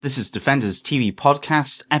This is Defenders TV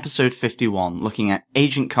Podcast, Episode 51, looking at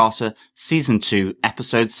Agent Carter, Season 2,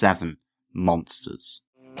 Episode 7, Monsters.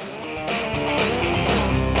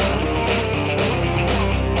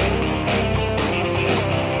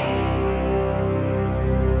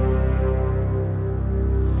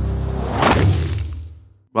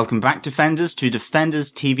 Welcome back, Defenders, to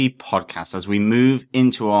Defenders TV Podcast as we move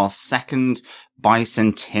into our second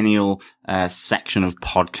bicentennial section of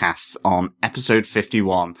podcasts on episode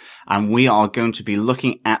 51. And we are going to be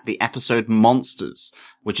looking at the episode Monsters,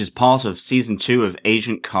 which is part of season 2 of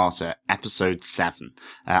Agent Carter, episode 7.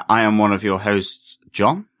 I am one of your hosts,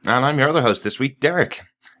 John. And I'm your other host this week, Derek.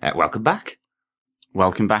 Welcome back.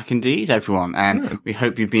 Welcome back indeed, everyone. And we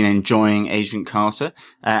hope you've been enjoying Agent Carter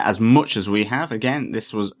as much as we have. Again,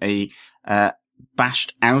 this was a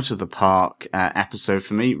bashed out of the park episode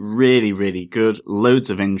for me. Really, really good. Loads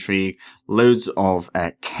of intrigue, loads of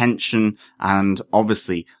tension, and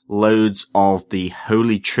obviously loads of the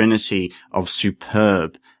holy trinity of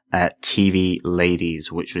superb TV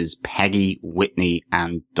ladies, which was Peggy, Whitney,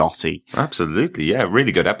 and Dottie. Absolutely, yeah.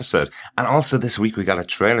 Really good episode. And also this week we got a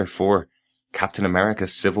trailer for Captain America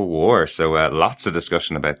Civil War. So lots of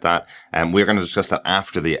discussion about that. We're going to discuss that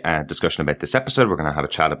after the discussion about this episode. We're going to have a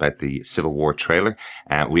chat about the Civil War trailer.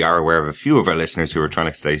 We are aware of a few of our listeners who are trying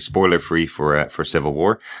to stay spoiler free for Civil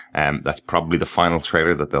War. That's probably the final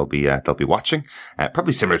trailer that they'll be watching.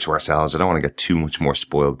 Probably similar to ourselves. I don't want to get too much more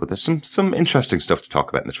spoiled, but there's some interesting stuff to talk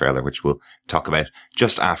about in the trailer, which we'll talk about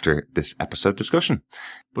just after this episode discussion.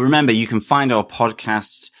 But remember, you can find our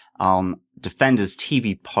podcast on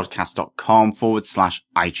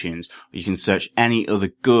defenderstvpodcast.com/iTunes. Or you can search any other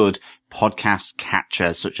good podcast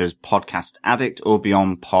catcher such as Podcast Addict or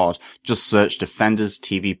Beyond Pod. Just search Defenders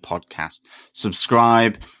TV Podcast.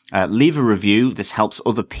 Subscribe, leave a review. This helps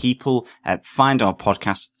other people find our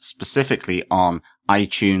podcast specifically on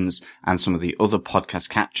iTunes and some of the other podcast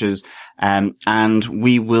catchers. And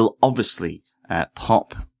we will obviously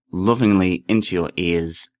pop lovingly into your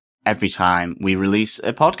ears every time we release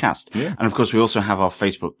a podcast. Yeah. And of course, we also have our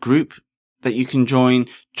Facebook group that you can join.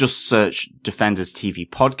 Just search Defenders TV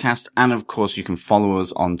Podcast. And of course, you can follow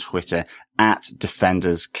us on Twitter at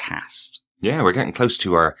DefendersCast. Yeah, we're getting close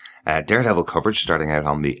to our Daredevil coverage starting out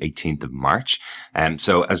on the 18th of March.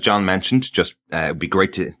 So as John mentioned, just it'd be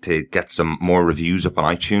great to get some more reviews up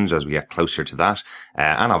on iTunes as we get closer to that.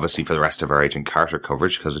 And obviously for the rest of our Agent Carter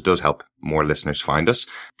coverage, because it does help more listeners find us.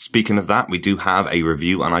 Speaking of that, we do have a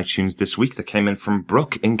review on iTunes this week that came in from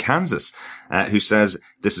Brooke in Kansas, who says,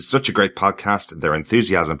 "This is such a great podcast. Their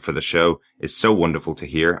enthusiasm for the show is so wonderful to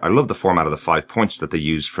hear. I love the format of the 5 points that they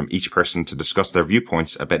use from each person to discuss their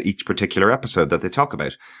viewpoints about each particular episode that they talk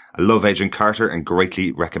about. I love Agent Carter and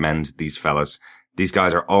greatly recommend these fellas. These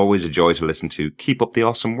guys are always a joy to listen to. Keep up the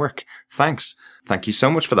awesome work. Thanks." Thank you so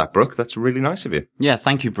much for that, Brooke. That's really nice of you. Yeah,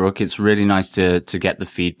 thank you, Brooke. It's really nice to get the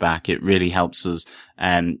feedback. It really helps us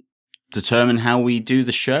determine how we do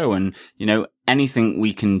the show, and anything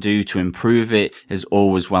we can do to improve it is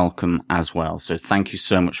always welcome as well. So thank you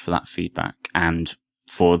so much for that feedback and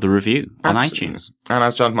for the review on iTunes. And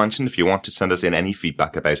as John mentioned, if you want to send us in any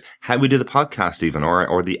feedback about how we do the podcast even,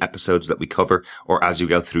 or the episodes that we cover, or as you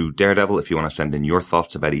go through Daredevil, if you want to send in your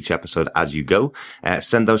thoughts about each episode as you go,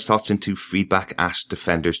 send those thoughts into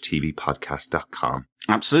feedback@defenderstvpodcast.com.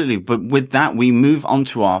 Absolutely. But with that, we move on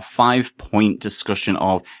to our 5-point discussion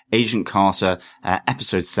of Agent Carter,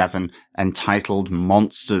 episode 7, entitled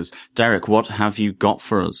Monsters. Derek, what have you got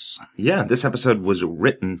for us? Yeah, this episode was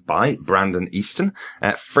written by Brandon Easton,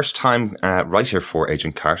 first time writer for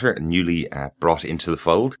Agent Carter, newly brought into the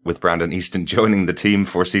fold, with Brandon Easton joining the team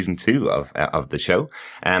for season 2 of the show.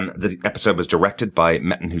 The episode was directed by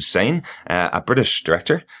Metin Hussein, a British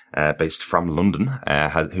director based from London,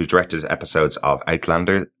 who directed episodes of Outlander,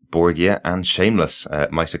 Borgia, and Shameless.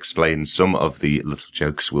 Might explain some of the little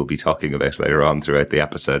jokes we'll be talking about later on throughout the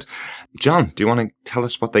episode. John, do you want to tell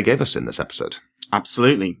us what they gave us in this episode?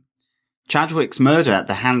 Absolutely. Chadwick's murder at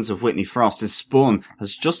the hands of Whitney Frost is spun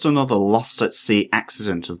as just another lost-at-sea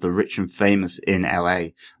accident of the rich and famous in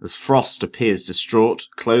LA, as Frost appears distraught,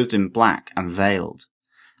 clothed in black and veiled.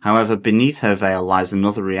 However, beneath her veil lies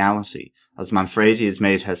another reality, as Manfredi is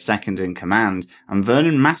made her second in command, and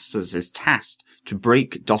Vernon Masters is tasked to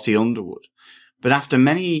break Dottie Underwood. But after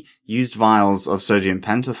many used vials of sodium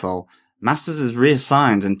pentothal, Masters is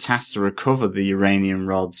reassigned and tasked to recover the uranium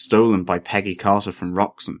rod stolen by Peggy Carter from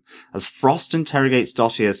Roxham, as Frost interrogates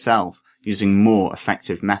Dottie herself using more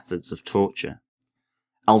effective methods of torture.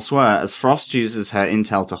 Elsewhere, as Frost uses her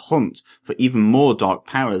intel to hunt for even more dark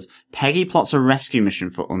powers, Peggy plots a rescue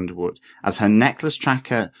mission for Underwood as her necklace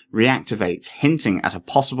tracker reactivates, hinting at a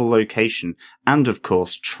possible location and, of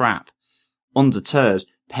course, trap. Undeterred,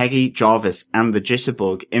 Peggy, Jarvis, and the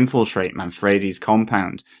Jitterbug infiltrate Manfredi's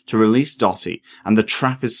compound to release Dottie, and the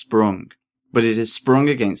trap is sprung. But it is sprung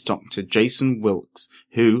against Dr. Jason Wilkes,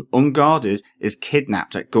 who, unguarded, is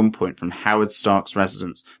kidnapped at gunpoint from Howard Stark's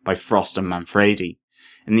residence by Frost and Manfredi.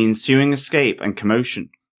 In the ensuing escape and commotion,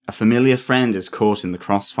 a familiar friend is caught in the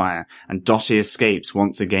crossfire, and Dottie escapes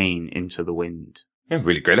once again into the wind. Yeah,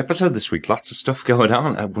 really great episode this week. Lots of stuff going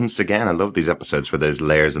on. Once again, I love these episodes where there's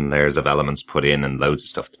layers and layers of elements put in and loads of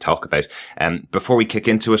stuff to talk about. Before we kick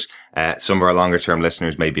into it, some of our longer term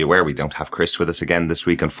listeners may be aware we don't have Chris with us again this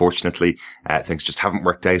week. Unfortunately, things just haven't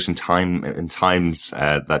worked out in times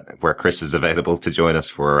that where Chris is available to join us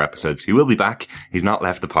for our episodes. He will be back. He's not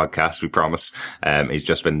left the podcast, we promise. He's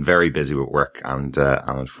just been very busy with work and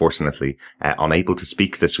unfortunately unable to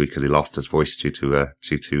speak this week because he lost his voice due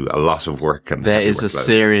to a lot of work. And there is a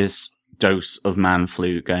serious dose of man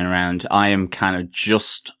flu going around. I am kind of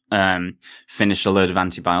just finished a load of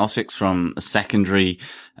antibiotics from a secondary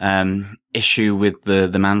issue with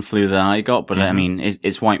the man flu that I got, but I mean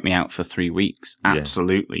it's wiped me out for 3 weeks.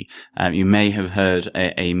 Absolutely. You may have heard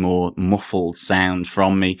a more muffled sound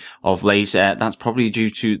from me of late. That's probably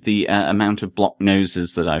due to the amount of blocked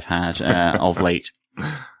noses that I've had of late.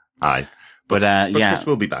 Aye. But yeah, Chris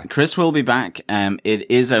will be back. Chris will be back.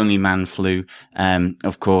 It is only man flu,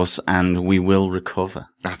 of course, and we will recover.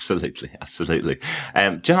 Absolutely.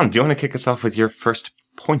 John, do you want to kick us off with your first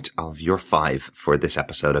point of your 5 for this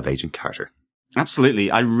episode of Agent Carter?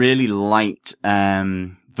 Absolutely. I really liked,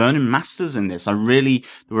 Vernon Masters in this. There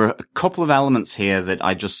were a couple of elements here that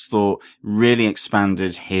I just thought really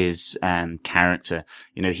expanded his, character.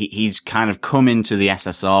 You know, he's kind of come into the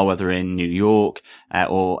SSR, whether in New York,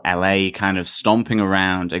 or LA, kind of stomping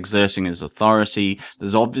around, exerting his authority.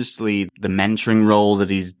 There's obviously the mentoring role that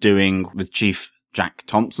he's doing with Chief Jack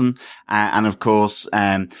Thompson, and of course,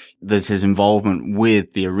 there's his involvement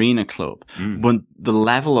with the Arena Club. But the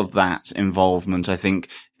level of that involvement, I think,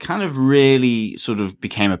 kind of really sort of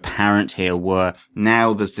became apparent here, where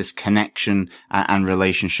now there's this connection and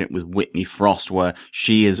relationship with Whitney Frost, where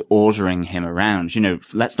she is ordering him around. You know,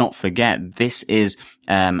 let's not forget, this is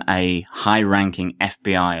a high-ranking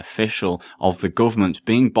FBI official of the government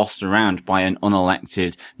being bossed around by an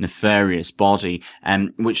unelected, nefarious body,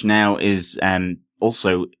 which now is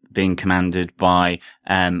also being commanded by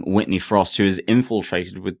Whitney Frost, who is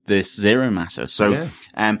infiltrated with this Zero Matter. So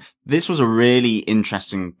this was a really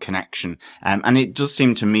interesting connection. And it does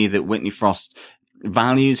seem to me that Whitney Frost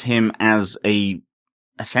values him as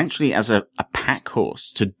essentially as a pack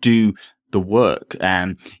horse to do the work.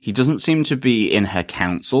 He doesn't seem to be in her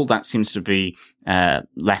council. That seems to be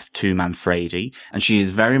left to Manfredi, and she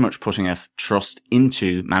is very much putting her trust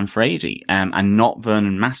into Manfredi, and not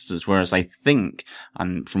Vernon Masters, whereas I think,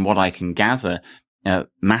 and from what I can gather,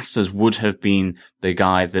 Masters would have been the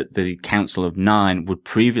guy that the Council of Nine would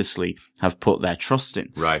previously have put their trust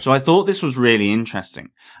in. Right. So I thought this was really interesting.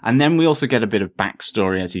 And then we also get a bit of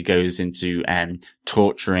backstory as he goes into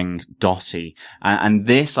torturing Dottie. And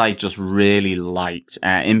this I just really liked,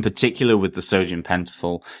 in particular with the sodium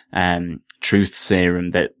pentothal truth serum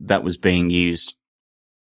that was being used.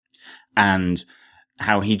 And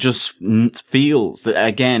how he just feels that,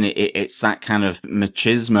 again, it's that kind of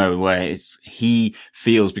machismo where he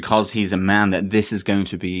feels, because he's a man, that this is going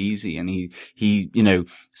to be easy. And he, you know,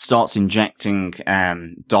 starts injecting,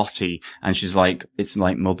 Dottie, and she's like, it's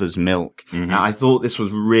like mother's milk. I thought this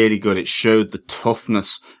was really good. It showed the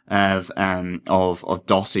toughness of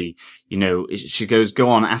Dottie. You know, she goes, go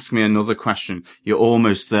on, ask me another question. You're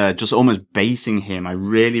almost there, just almost baiting him. I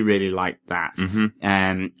really, really liked that.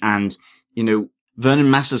 And, you know,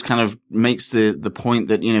 Vernon Masters kind of makes the point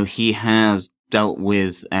that, you know, he has dealt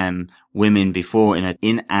with women before in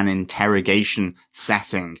an interrogation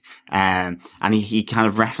setting, and he kind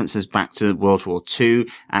of references back to World War II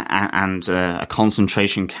and a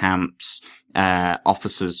concentration camp's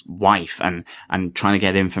officer's wife and trying to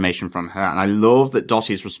get information from her. And I love that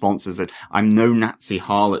Dottie's response is that I'm no Nazi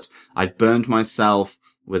harlot. I've burned myself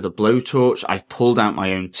with a blowtorch. I've pulled out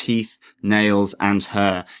my own teeth, nails, and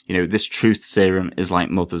hair. You know, this truth serum is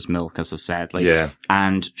like mother's milk, as I've said.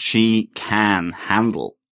 And she can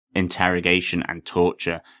handle interrogation and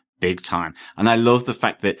torture big time. And I love the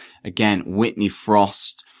fact that, again, Whitney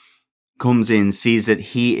Frost comes in, sees that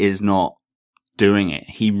he is not doing it.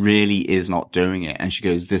 He really is not doing it. And she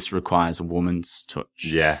goes, this requires a woman's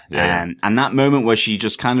touch. And that moment where she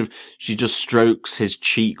just strokes his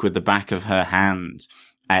cheek with the back of her hand,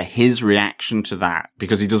 his reaction to that,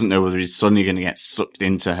 because he doesn't know whether he's suddenly going to get sucked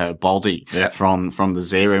into her body from the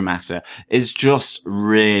zero matter, is just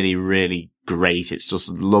really, really great. It's just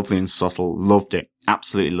lovely and subtle. Loved it.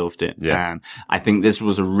 Absolutely loved it. Yeah. I think this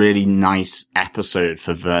was a really nice episode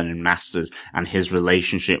for Vernon Masters and his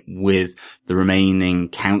relationship with the remaining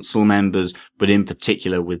council members, but in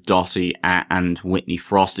particular with Dottie and Whitney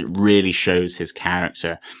Frost. It really shows his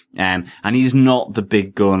character. And he's not the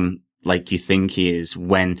big gun like you think he is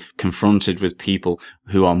when confronted with people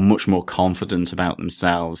who are much more confident about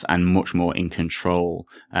themselves and much more in control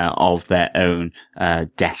of their own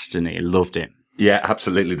destiny. Loved it. Yeah,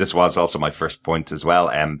 absolutely. This was also my first point as well,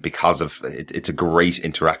 because of it's a great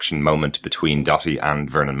interaction moment between Dottie and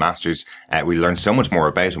Vernon Masters. We learn so much more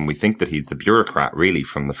about him. We think that he's the bureaucrat, really,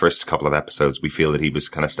 from the first couple of episodes. We feel that he was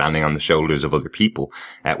kind of standing on the shoulders of other people.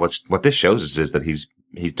 What this shows us is that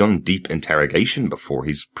he's done deep interrogation before.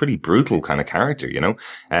 He's a pretty brutal kind of character, you know.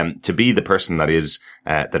 To be the person that is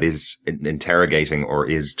interrogating or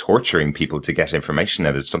is torturing people to get information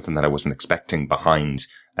out is something that I wasn't expecting behind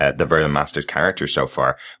the Vernon Masters character so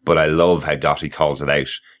far. But I love how Dottie calls it out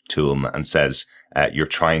to him and says, you're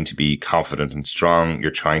trying to be confident and strong. You're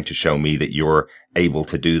trying to show me that you're able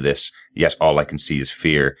to do this. Yet all I can see is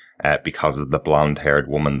fear, because of the blonde haired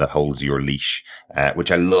woman that holds your leash,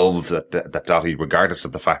 which I love that Dottie, regardless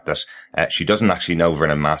of the fact that, she doesn't actually know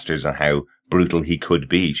Vernon Masters and how brutal he could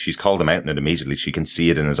be. She's called him out on it immediately. She can see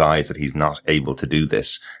it in his eyes that he's not able to do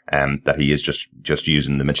this, that he is just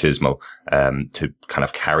using the machismo, to kind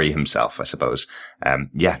of carry himself, I suppose.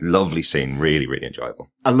 Yeah, lovely scene. Really, really enjoyable.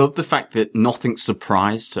 I love the fact that nothing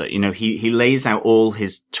surprised her. You know, he lays out all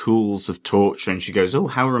his tools of torture and she goes, "Oh,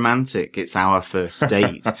 how romantic. It's our first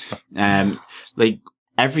date." Like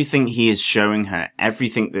everything he is showing her,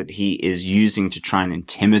 everything that he is using to try and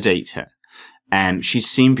intimidate her, she's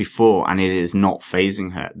seen before and it is not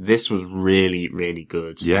phasing her. This was really, really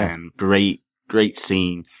good. Yeah. Great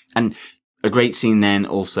scene. And a great scene then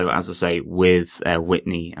also, as I say, with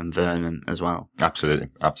Whitney and Vernon as well. Absolutely.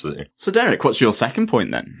 Absolutely. So Derek, what's your second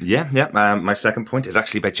point then? Yeah. My second point is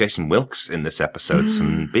actually about Jason Wilkes in this episode.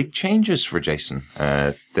 Some big changes for Jason,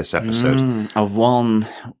 this episode.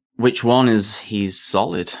 Which one is he's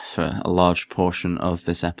solid for a large portion of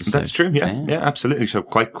this episode? That's true. Yeah, absolutely. So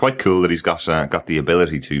quite cool that he's got the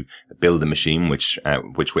ability to build a machine, which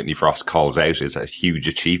Whitney Frost calls out is a huge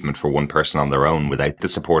achievement for one person on their own without the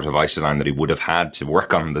support of Isoline that he would have had to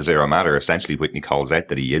work on the Zero Matter. Essentially, Whitney calls out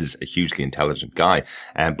that he is a hugely intelligent guy.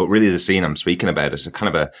 But really the scene I'm speaking about is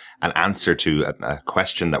kind of an answer to a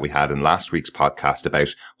question that we had in last week's podcast about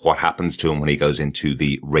what happens to him when he goes into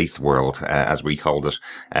the Wraith world, as we called it.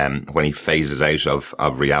 When he phases out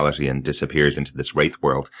of reality and disappears into this Wraith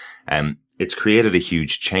world. It's created a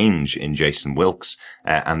huge change in Jason Wilkes.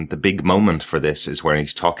 And the big moment for this is where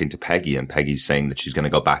he's talking to Peggy and Peggy's saying that she's going to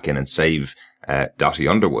go back in and save Dottie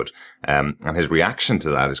Underwood. And his reaction to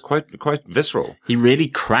that is quite visceral. He really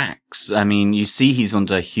cracks. I mean, you see he's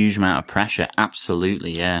under a huge amount of pressure.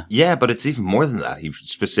 Absolutely, yeah. Yeah, but it's even more than that. He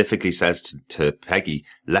specifically says to Peggy,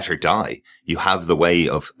 let her die. You have the way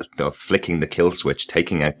of flicking the kill switch,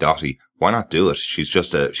 taking out Dottie. Why not do it? She's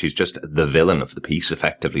just the villain of the piece,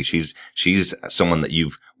 effectively. She's someone that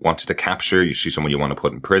you've wanted to capture. She's someone you want to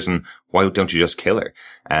put in prison. Why don't you just kill her?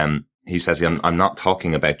 He says, I'm not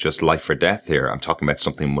talking about just life or death here. I'm talking about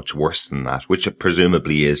something much worse than that, which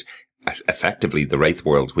presumably is effectively the Wraith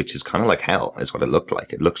world, which is kind of like hell, is what it looked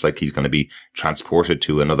like. It looks like he's going to be transported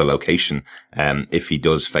to another location, if he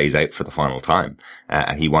does phase out for the final time.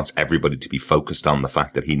 And he wants everybody to be focused on the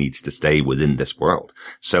fact that he needs to stay within this world.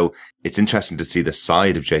 So it's interesting to see the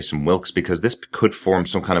side of Jason Wilkes, because this could form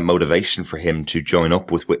some kind of motivation for him to join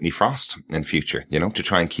up with Whitney Frost in future, you know, to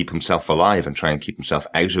try and keep himself alive and try and keep himself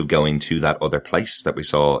out of going to that other place that we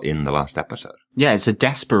saw in the last episode. Yeah, it's a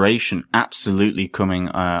desperation absolutely coming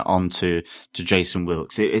on to Jason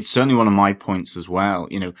Wilkes. It's certainly one of my points as well.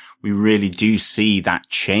 You know, we really do see that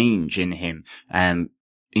change in him.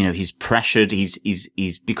 You know, he's pressured,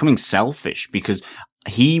 he's becoming selfish because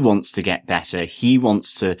he wants to get better. He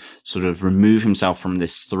wants to sort of remove himself from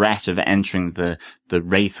this threat of entering the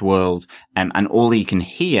Wraith world. And all he can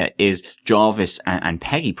hear is Jarvis and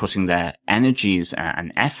Peggy putting their energies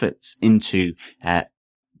and efforts into,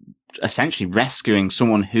 essentially rescuing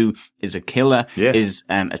someone who is a killer, is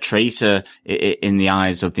a traitor in the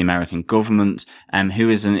eyes of the American government, who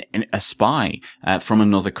is a spy from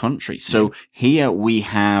another country. So here we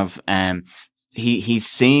have he's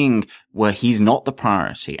seeing where he's not the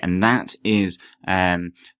priority, and that is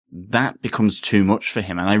that becomes too much for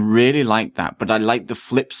him. And I really like that, but I like the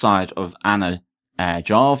flip side of Anna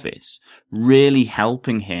Jarvis, really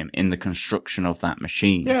helping him in the construction of that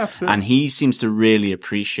machine. Yeah, absolutely. And he seems to really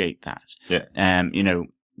appreciate that. Yeah.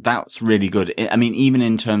 That's really good. I mean, even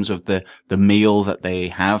in terms of the meal that they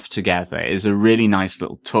have together is a really nice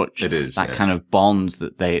little touch. It is. That kind of bond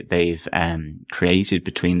that they've created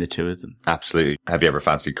between the two of them. Absolutely. Have you ever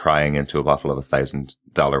fancied crying into a bottle of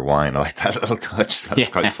 $1,000 wine? I like that little touch. That's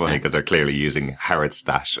quite funny because they're clearly using Harrod's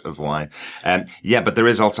stash of wine. But there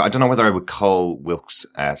is also, I don't know whether I would call Wilkes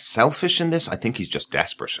selfish in this. I think he's just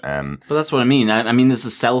desperate. But that's what I mean. I mean, there's a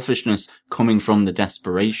selfishness coming from the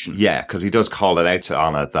desperation. Yeah, because he does call it out to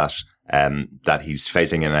Anna that he's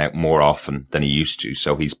phasing in and out more often than he used to.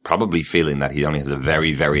 So he's probably feeling that he only has a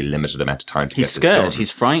very, very limited amount of time to get this done. He's scared.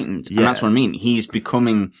 He's frightened. Yeah. And that's what I mean. He's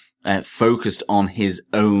becoming focused on his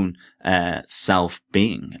own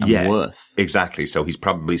self-being and worth. Exactly. So he's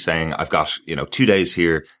probably saying, I've got, 2 days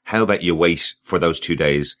here. How about you wait for those 2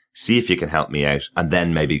 days, see if you can help me out, and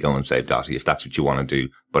then maybe go and save Dottie if that's what you want to do.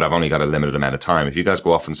 But I've only got a limited amount of time. If you guys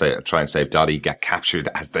go off and try and save Dottie, get captured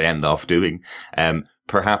as they end off doing,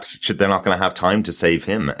 perhaps they're not going to have time to save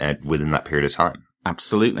him within that period of time.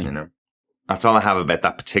 Absolutely. That's all I have about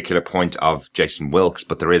that particular point of Jason Wilkes,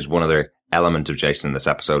 but there is one other element of Jason in this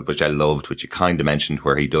episode, which I loved, which you kind of mentioned,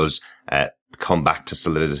 where he does come back to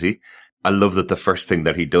solidity. I love that the first thing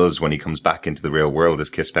that he does when he comes back into the real world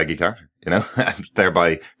is kiss Peggy Carter, and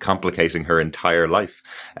thereby complicating her entire life.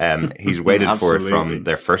 He's waited for it from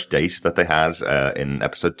their first date that they had in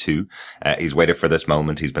episode 2. He's waited for this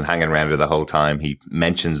moment. He's been hanging around her the whole time. He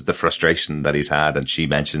mentions the frustration that he's had, and she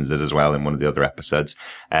mentions it as well in one of the other episodes.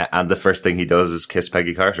 And the first thing he does is kiss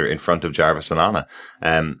Peggy Carter in front of Jarvis and Anna.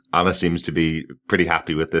 Anna seems to be pretty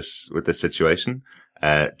happy with this situation.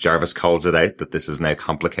 Jarvis calls it out that this has now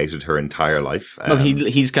complicated her entire life. Well,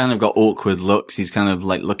 he's kind of got awkward looks. He's kind of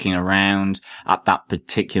like looking around at that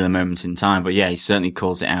particular moment in time. But yeah, he certainly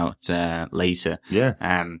calls it out later. Yeah.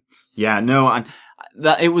 And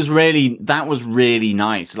that was really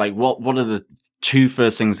nice. Like, what are the two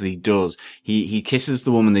first things that he does? He kisses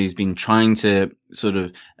the woman that he's been trying to sort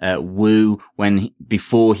of woo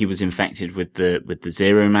before he was infected with the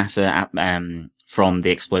zero matter from the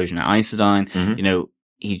explosion at Isodyne. Mm-hmm.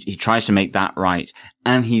 He tries to make that right,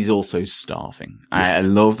 and he's also starving. Yeah. I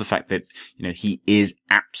love the fact that, he is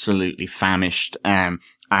absolutely famished, and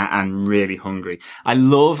really hungry. I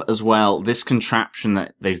love as well this contraption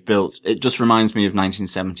that they've built. It just reminds me of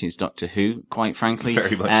 1970s Doctor Who, quite frankly.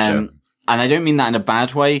 Very much so. And I don't mean that in a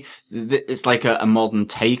bad way. It's like a modern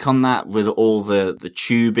take on that with all the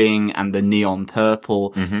tubing and the neon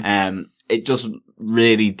purple. Mm-hmm. It just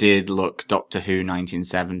really did look Doctor Who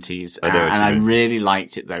 1970s. I really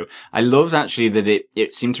liked it though. I loved actually that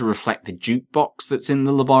it seemed to reflect the jukebox that's in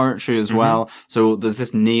the laboratory as well. So there's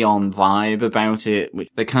this neon vibe about it, which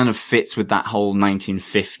that kind of fits with that whole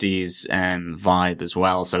 1950s vibe as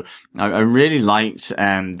well. So I really liked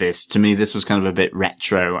this. To me, this was kind of a bit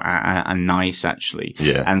retro and nice actually.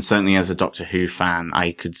 Yeah. And certainly as a Doctor Who fan,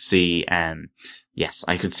 I could see yes,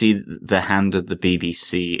 I could see the hand of the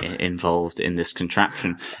BBC involved in this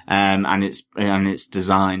contraption, and its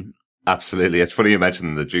design. Absolutely. It's funny you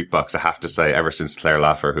mentioned the jukebox. I have to say, ever since Claire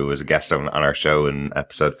Laffer, who was a guest on our show in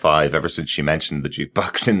episode 5, ever since she mentioned the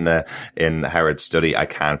jukebox in Harrod's study, I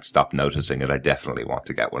can't stop noticing it. I definitely want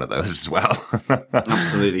to get one of those as well.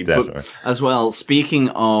 Absolutely. But as well, speaking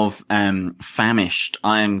of famished,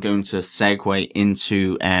 I am going to segue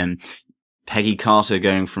into Peggy Carter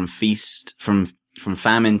going from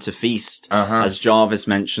famine to feast, as Jarvis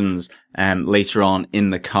mentions later on in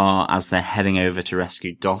the car as they're heading over to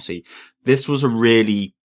rescue Dottie. This was a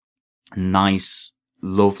really nice,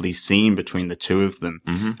 lovely scene between the two of them.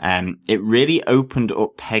 It really opened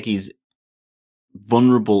up Peggy's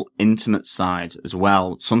vulnerable, intimate side as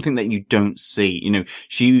well, something that you don't see.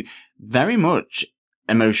 She very much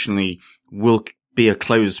emotionally will be a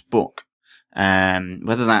closed book,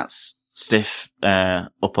 whether that's stiff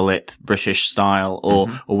upper lip British style or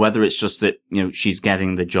whether it's just that she's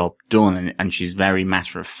getting the job done and she's very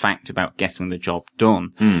matter of fact about getting the job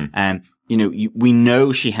done. We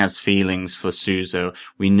know she has feelings for Suzo,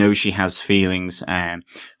 we know she has feelings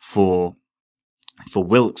for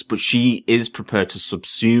Wilkes, but she is prepared to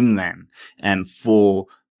subsume them for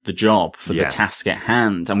the job, for the task at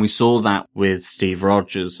hand. And we saw that with Steve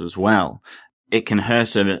Rogers as well. It can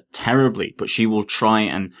hurt her terribly, but she will try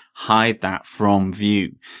and hide that from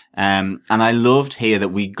view. And I loved here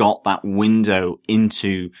that we got that window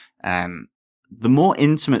into the more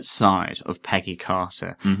intimate side of Peggy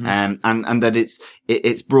Carter, and that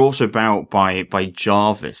it's brought about by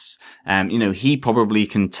Jarvis. He probably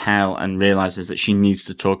can tell and realizes that she needs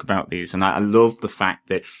to talk about these. And I love the fact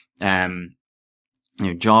that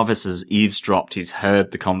Jarvis has eavesdropped. He's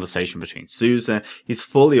heard the conversation between Sousa. He's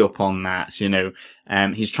fully up on that.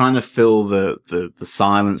 He's trying to fill the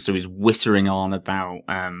silence. So he's whittering on about,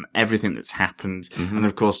 everything that's happened. Mm-hmm. And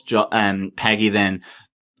of course, Peggy then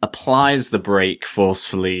applies the brake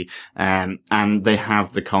forcefully, and they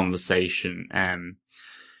have the conversation. And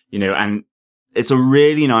it's a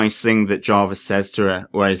really nice thing that Jarvis says to her,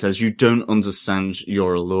 where he says, "You don't understand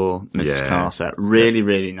your allure, Miss Carter." Really,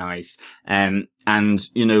 really nice. And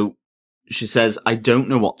she says, "I don't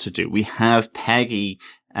know what to do." We have Peggy,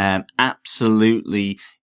 absolutely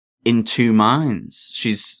in two minds.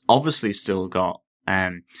 She's obviously still got,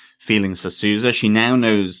 feelings for Sousa. She now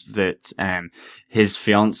knows that, his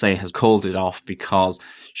fiance has called it off because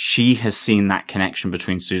she has seen that connection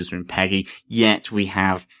between Sousa and Peggy. Yet we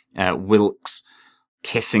have, Wilkes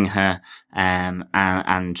kissing her,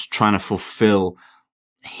 and trying to fulfill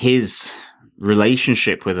his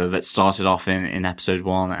relationship with her that started off in episode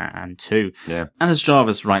 1 and 2. Yeah. And as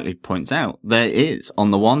Jarvis rightly points out, there is,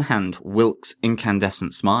 on the one hand, Wilkes'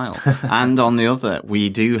 incandescent smile, and on the other, we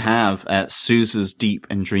do have Sousa's deep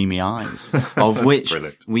and dreamy eyes, of which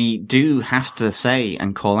Brilliant. We do have to say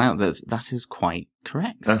and call out that is quite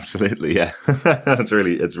correct. Absolutely, yeah. It's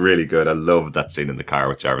really good. I love that scene in the car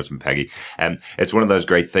with Jarvis and Peggy. It's one of those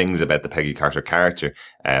great things about the Peggy Carter character.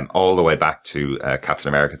 All the way back to Captain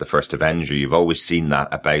America: The First Avenger, you've always seen that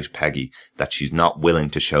about Peggy, that she's not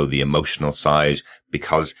willing to show the emotional side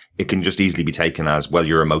because it can just easily be taken as, well,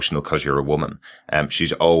 you're emotional because you're a woman.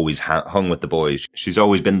 She's always hung with the boys. She's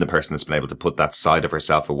always been the person that's been able to put that side of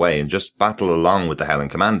herself away and just battle along with the Howling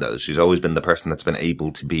Commandos. She's always been the person that's been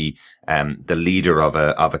able to be the leader of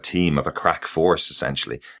a team, of a crack force,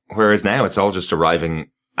 essentially. Whereas now it's all just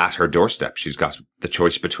arriving at her doorstep. She's got the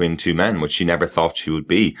choice between two men, which she never thought she would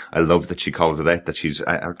be. I love that she calls it out, that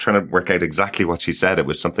I'm trying to work out exactly what she said. It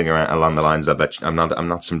was something along the lines of that I'm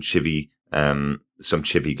not some chivvy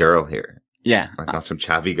girl here. Yeah. Like not some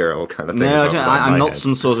chavvy girl kind of thing. No, I'm not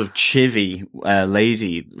some sort of chivvy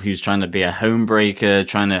lady who's trying to be a homebreaker,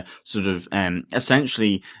 trying to sort of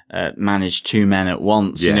essentially manage two men at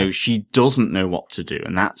once. Yeah. She doesn't know what to do,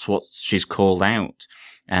 and that's what she's called out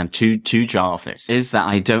to Jarvis, is that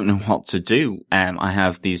I don't know what to do. I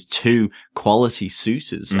have these two quality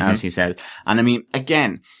suitors, as he says. And I mean,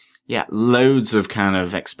 again, yeah, loads of kind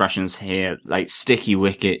of expressions here, like sticky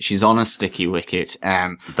wicket. She's on a sticky wicket.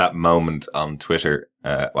 That moment on Twitter,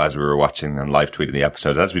 as we were watching and live tweeting the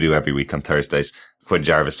episode, as we do every week on Thursdays, when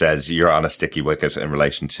Jarvis says you're on a sticky wicket in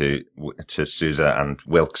relation to Sousa and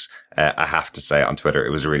Wilkes, I have to say on Twitter,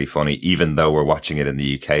 it was really funny. Even though we're watching it in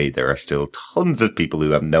the UK, there are still tons of people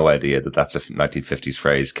who have no idea that that's a 1950s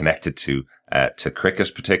phrase connected to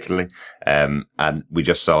cricket particularly. And we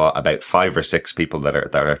just saw about 5 or 6 people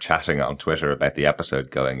that are chatting on Twitter about the episode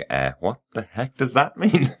going, what the heck does that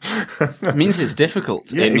mean? It means it's difficult.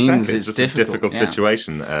 Yeah, it exactly. means it's a difficult yeah.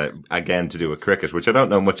 situation, again, to do with cricket, which I don't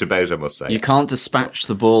know much about, I must say. You can't dispatch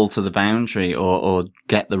the ball to the boundary or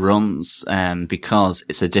get the runs, because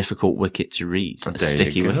it's a difficult wicket to read. A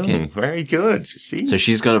sticky wicket. Very good. See? So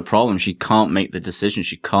she's got a problem. She can't make the decision.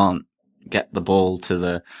 She can't get the ball to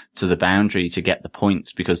the boundary to get the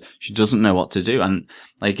points because she doesn't know what to do. And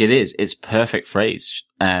it's perfect phrase,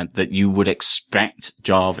 that you would expect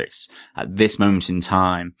Jarvis at this moment in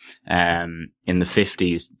time, in the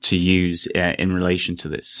 50s to use, in relation to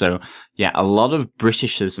this. So yeah, a lot of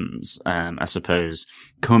Britishisms, I suppose,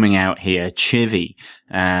 coming out here, chivvy,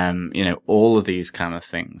 all of these kind of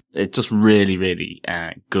things. It's just really, really,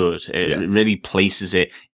 good. It really places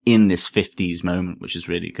it in this 50s moment, which is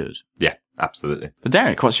really good. Yeah, absolutely. But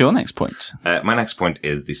Derek, what's your next point? My next point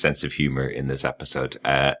is the sense of humor in this episode.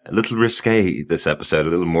 A little risque, this episode, a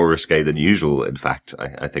little more risque than usual, in fact,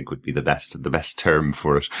 I think would be the best term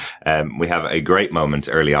for it. We have a great moment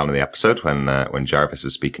early on in the episode when Jarvis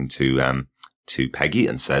is speaking to Peggy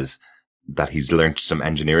and says that he's learnt some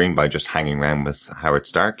engineering by just hanging around with Howard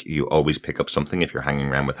Stark. You always pick up something if you're hanging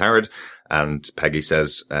around with Howard. And Peggy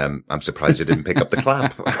says, I'm surprised you didn't pick up the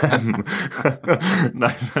clap.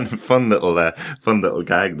 Nice and fun little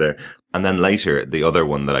gag there. And then later, the other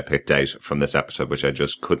one that I picked out from this episode, which I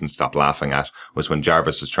just couldn't stop laughing at, was when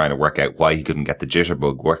Jarvis is trying to work out why he couldn't get the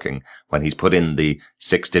jitterbug working when he's put in the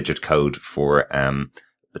 6-digit code for,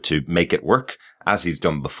 to make it work as he's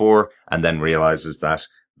done before, and then realizes that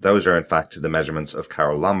those are in fact the measurements of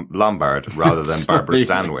Carol Lombard rather than Barbara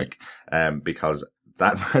Stanwyck, because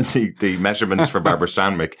that the measurements for Barbara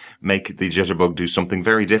Stanwyck make the jitterbug do something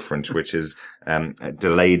very different, which is a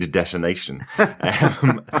delayed detonation.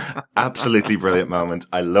 Absolutely brilliant moment.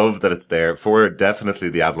 I love that it's there for definitely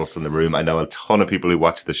the adults in the room. I know a ton of people who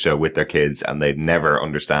watch the show with their kids and they'd never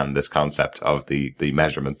understand this concept of the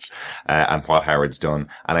measurements and what Howard's done.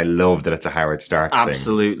 And I love that it's a Howard Stark thing.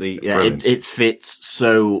 Absolutely. Yeah, it fits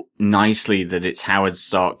so nicely that it's Howard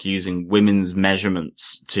Stark using women's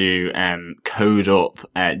measurements to code up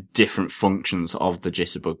different functions of the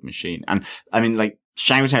jitterbug machine. And I mean, like,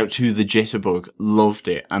 shout out to the jitterbug. Loved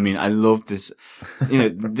it. I mean, I loved this,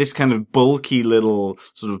 this kind of bulky little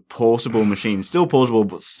sort of portable machine. Still portable,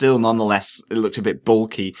 but still nonetheless, it looked a bit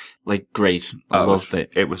bulky. Like, great. I loved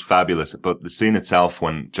it. It was fabulous. But the scene itself,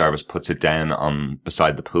 when Jarvis puts it down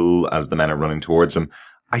beside the pool as the men are running towards him,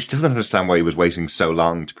 I still don't understand why he was waiting so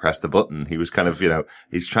long to press the button. He was kind of,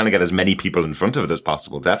 he's trying to get as many people in front of it as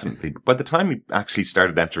possible, definitely. But by the time he actually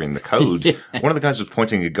started entering the code, one of the guys was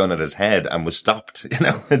pointing a gun at his head and was stopped.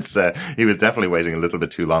 He was definitely waiting a little bit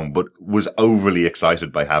too long, but was overly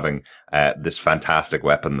excited by having this fantastic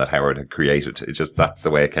weapon that Howard had created. It's just, that's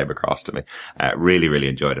the way it came across to me. Really, really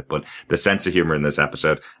enjoyed it. But the sense of humor in this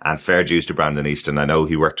episode, and fair dues to Brandon Easton. I know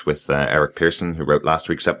he worked with Eric Pearson, who wrote last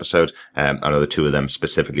week's episode. I know the two of them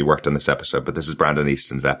specifically worked on this episode, but this is Brandon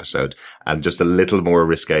Easton's episode, and just a little more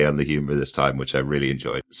risque on the humor this time, which I really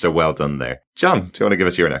enjoyed. So well done there. John, do you want to give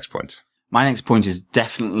us your next point? My next point is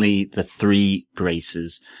definitely the three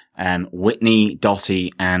Graces, Whitney,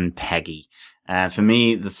 Dottie, and Peggy. For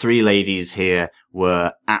me, the three ladies here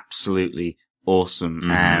were absolutely awesome.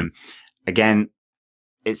 Mm-hmm. Again,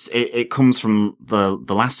 it comes from the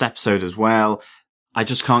last episode as well. I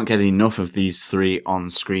just can't get enough of these three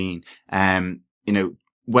on screen.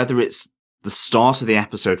 Whether it's the start of the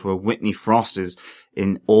episode where Whitney Frost is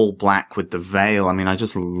in all black with the veil. I mean, I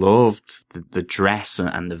just loved the dress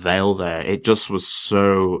and the veil there. It just was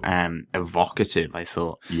so evocative, I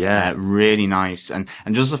thought. Yeah. Really nice. And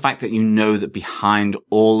just the fact that that behind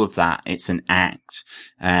all of that, it's an act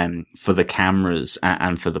for the cameras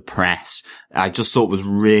and for the press, I just thought was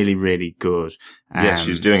really, really good. Yeah,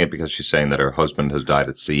 she's doing it because she's saying that her husband has died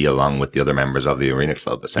at sea along with the other members of the Arena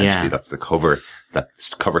Club. Essentially, that's the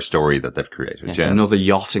cover story that they've created. Yes, another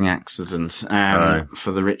yachting accident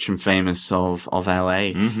for the rich and famous of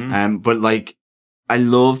LA. Mm-hmm. But I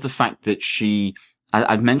love the fact that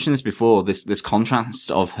I've mentioned this before, this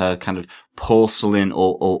contrast of her kind of porcelain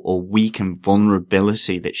or weak and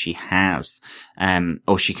vulnerability that she has,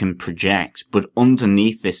 or she can project. But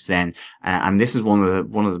underneath this then, and this is one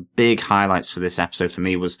of the big highlights for this episode for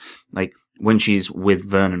me, was when she's with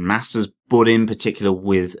Vernon Masters, but in particular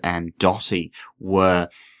with Dottie, where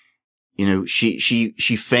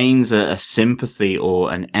she feigns a sympathy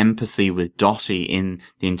or an empathy with Dottie in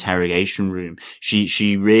the interrogation room.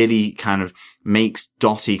 She really kind of makes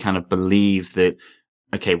Dottie kind of believe that,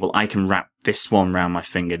 okay, well, I can wrap this one around my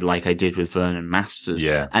finger like I did with Vernon Masters.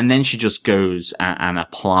 Yeah. And then she just goes and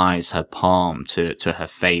applies her palm to her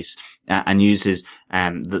face and uses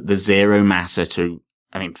the zero matter to,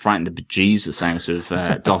 frighten the bejesus out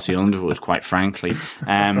of Dottie Underwood, quite frankly.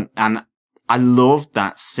 And I loved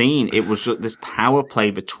that scene. It was just this power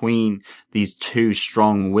play between these two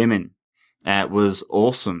strong women. Was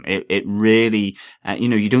awesome. It really,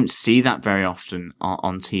 you don't see that very often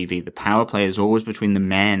on TV. The power play is always between the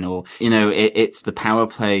men, or, it's the power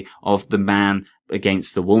play of the man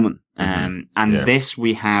against the woman. This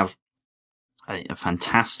we have a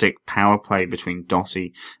fantastic power play between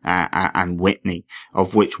Dottie and Whitney,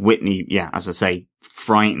 of which Whitney, as I say,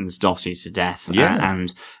 frightens Dottie to death.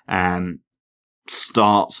 And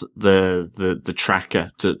starts the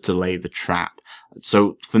tracker to lay the trap.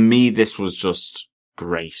 So for me, this was just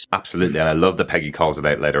great. Absolutely. And I love that Peggy calls it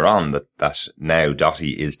out later on that now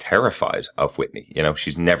Dottie is terrified of Whitney.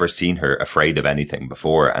 She's never seen her afraid of anything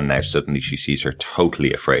before. And now suddenly she sees her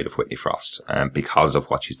totally afraid of Whitney Frost because of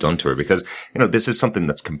what she's done to her. Because, this is something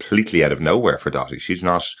that's completely out of nowhere for Dottie. She's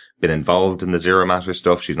not been involved in the Zero Matter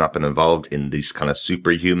stuff. She's not been involved in these kind of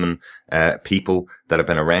superhuman people that have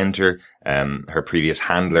been around her. Her previous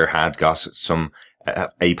handler had got some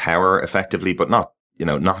a power effectively, but not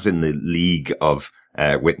in the league of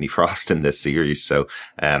Whitney Frost in this series. So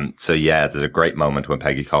there's a great moment when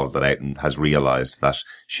Peggy calls that out and has realized that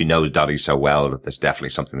she knows Dottie so well that there's definitely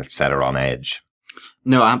something that set her on edge.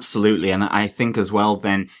 No, absolutely. And I think as well,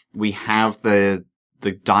 then we have the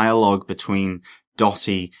dialogue between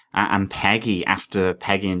Dottie and Peggy after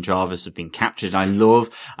Peggy and Jarvis have been captured. I love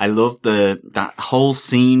that whole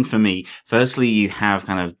scene for me. Firstly, you have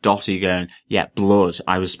kind of Dottie going, yeah, blood.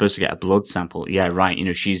 I was supposed to get a blood sample. Yeah, right. You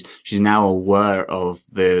know, she's now aware of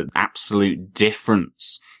the absolute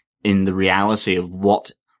difference in the reality of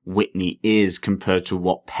what Whitney is compared to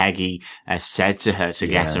what Peggy said to her to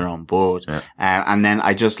get her on board. Yeah. And then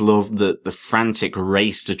I just love the frantic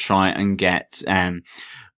race to try and get,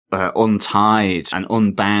 untied and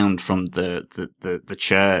unbound from the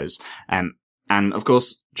chairs. And of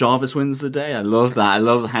course, Jarvis wins the day. I love that. I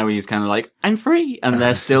love how he's kind of like, I'm free. And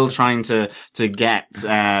they're still trying to get,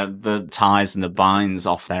 the ties and the binds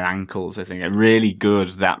off their ankles. I think really good,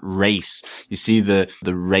 that race. You see the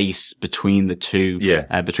race between the two,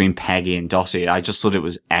 between Peggy and Dottie. I just thought it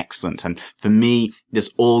was excellent. And for me, this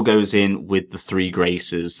all goes in with the three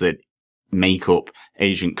Graces that make up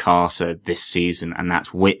Agent Carter this season, and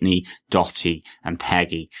that's Whitney, Dottie, and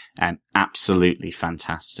Peggy. Absolutely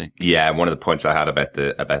fantastic. Yeah, one of the points I had about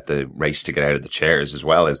the race to get out of the chairs as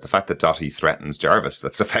well is the fact that Dottie threatens Jarvis.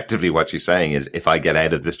 That's effectively what she's saying is, if I get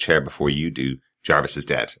out of this chair before you do, Jarvis is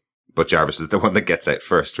dead. But Jarvis is the one that gets out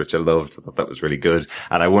first, which I loved. I thought that was really good.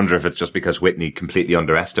 And I wonder if it's just because Whitney completely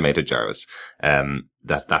underestimated Jarvis,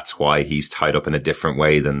 that's why he's tied up in a different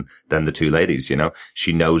way than the two ladies, you know?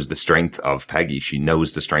 She knows the strength of Peggy. She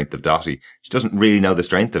knows the strength of Dottie. She doesn't really know the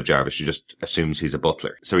strength of Jarvis. She just assumes he's a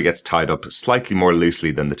butler. So he gets tied up slightly more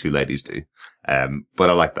loosely than the two ladies do. But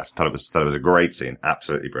I like that. Thought it was a great scene.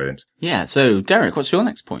 Absolutely brilliant. Yeah. So Derek, what's your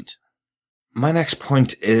next point? My next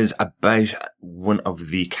point is about one of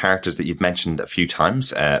the characters that you've mentioned a few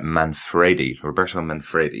times, Roberto Manfredi.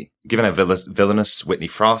 Given how villainous Whitney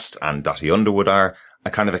Frost and Dottie Underwood are, I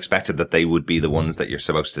kind of expected that they would be the ones that you're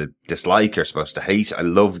supposed to dislike or supposed to hate. I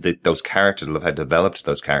love those characters. I love how developed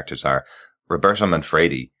those characters are. Roberto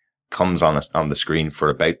Manfredi comes on the screen for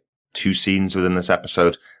about 2 scenes within this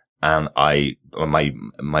episode, and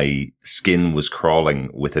my skin was crawling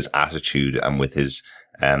with his attitude and with his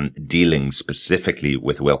dealing specifically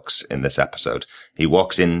with Wilkes in this episode. He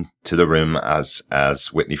walks into the room as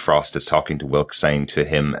Whitney Frost is talking to Wilkes, saying to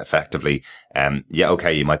him effectively, yeah,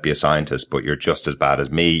 okay, you might be a scientist, but you're just as bad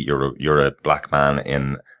as me. You're a black man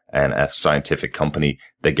in a scientific company.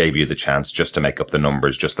 They gave you the chance just to make up the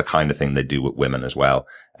numbers, just the kind of thing they do with women as well.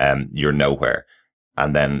 You're nowhere.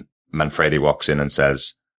 And then Manfredi walks in and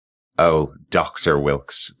says, oh, Dr.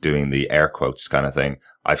 Wilkes, doing the air quotes kind of thing.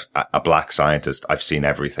 A black scientist. I've seen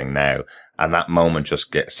everything now. And that moment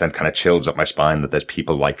just sent kind of chills up my spine that there's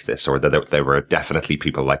people like this, or that there were definitely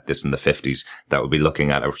people like this in the 50s that would be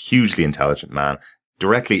looking at a hugely intelligent man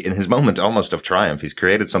directly in his moment almost of triumph. He's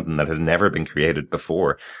created something that has never been created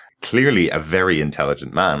before. Clearly a very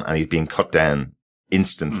intelligent man, and he's being cut down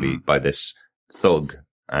instantly by this thug.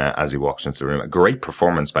 As he walks into the room, a great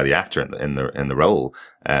performance by the actor in the role.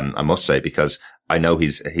 I must say, because I know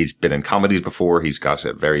he's been in comedies before. He's got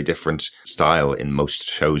a very different style in most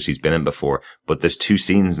shows he's been in before. But there's 2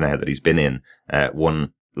 scenes now that he's been in.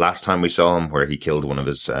 One last time we saw him where he killed one of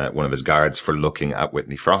his guards for looking at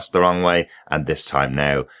Whitney Frost the wrong way, and this time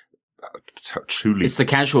now. Truly, it's the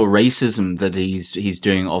casual racism that he's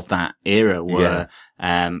doing of that era where,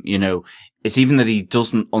 you know, it's even that he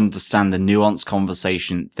doesn't understand the nuanced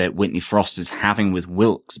conversation that Whitney Frost is having with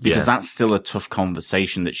Wilkes, because that's still a tough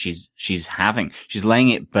conversation that she's having. She's laying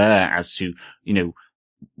it bare as to, you know,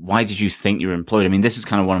 why did you think you were employed? I mean, this is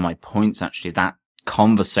kind of one of my points, actually, that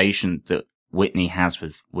conversation that Whitney has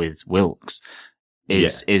with Wilkes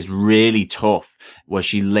is really tough, where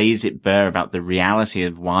she lays it bare about the reality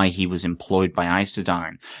of why he was employed by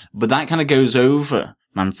Isodyne. But that kind of goes over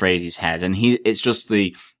Manfredi's head, and he is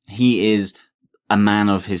a man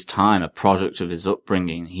of his time, a product of his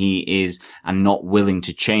upbringing. He is, and not willing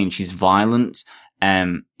to change. He's violent,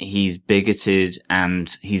 he's bigoted,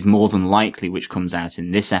 and he's more than likely, which comes out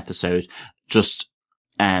in this episode, just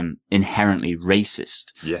inherently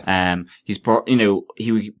racist. He's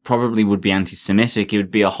he probably would be anti-Semitic. He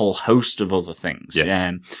would be a whole host of other things.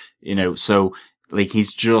 You know, so like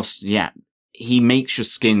he's just, he makes your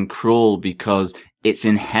skin crawl because it's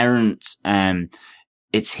inherent,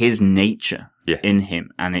 it's his nature in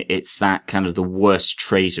him. And it's that kind of the worst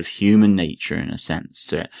trait of human nature, in a sense,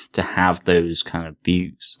 to have those kind of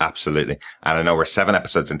views. Absolutely. And I know we're 7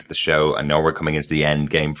 episodes into the show. I know we're coming into the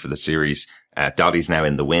end game for the series. Dottie's now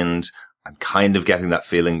in the wind. I'm kind of getting that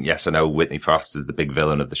feeling. Yes, I know Whitney Frost is the big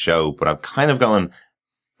villain of the show, but I'm kind of going,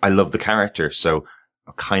 I love the character. So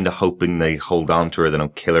I'm kind of hoping they hold on to her. They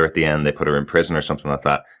don't kill her at the end. They put her in prison or something like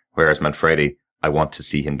that. Whereas Manfredi, I want to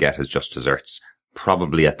see him get his just desserts,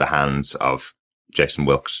 probably at the hands of Jason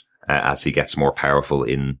Wilkes as he gets more powerful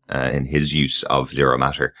in his use of zero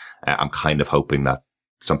matter. I'm kind of hoping that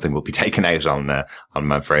something will be taken out on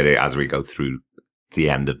Manfredi as we go through the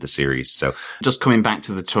end of the series. So just coming back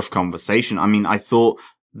to the tough conversation, I mean, I thought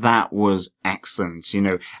that was excellent,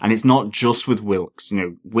 and it's not just with Wilkes.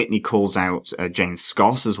 Whitney calls out Jane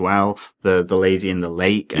Scott as well, the lady in the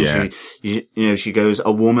lake, and she goes,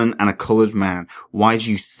 "A woman and a coloured man. Why do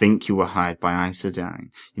you think you were hired by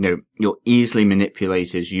Isodyne? You're easily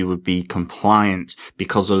manipulated. You would be compliant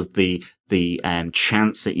because of the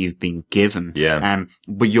chance that you've been given.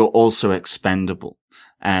 But you're also expendable.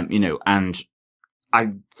 And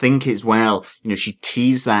I think as well, she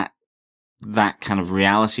teased that kind of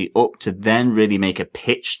reality up to then really make a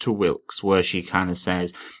pitch to Wilkes where she kind of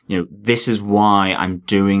says, this is why I'm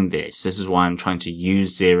doing this. This is why I'm trying to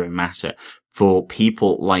use zero matter for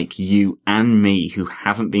people like you and me who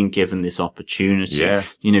haven't been given this opportunity,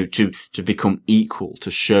 to become equal, to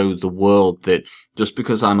show the world that just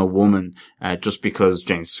because I'm a woman, just because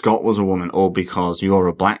Jane Scott was a woman, or because you're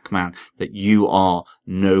a black man, that you are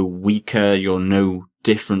no weaker, you're no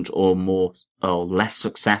different or more or less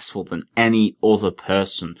successful than any other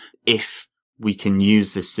person if we can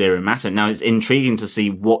use this zero matter. Now, it's intriguing to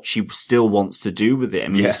see what she still wants to do with it. I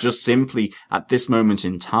mean, it's just simply at this moment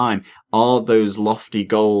in time, are those lofty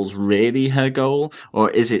goals really her goal?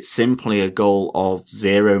 Or is it simply a goal of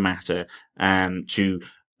zero matter, to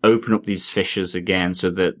open up these fissures again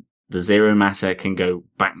so that the zero matter can go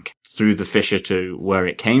back through the fissure to where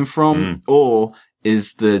it came from? Or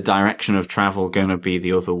is the direction of travel going to be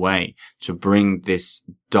the other way, to bring this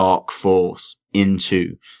dark force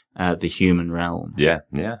into the human realm? Yeah,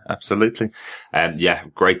 absolutely.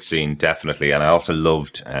 Great scene, definitely. And I also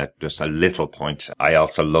loved, just a little point, I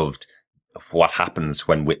also loved what happens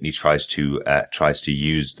when Whitney tries to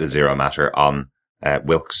use the zero matter on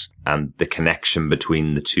Wilkes, and the connection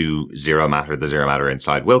between the two the zero matter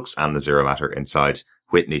inside Wilkes and the zero matter inside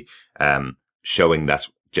Whitney, showing that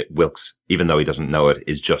Wilkes, even though he doesn't know it,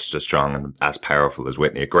 is just as strong and as powerful as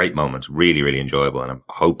Whitney. A great moment, really, really enjoyable. And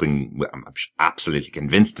I'm absolutely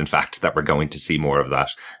convinced, in fact, that we're going to see more of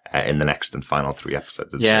that in the next and final 3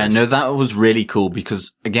 episodes. That was really cool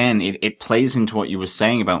because, again, it plays into what you were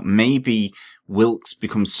saying about maybe Wilkes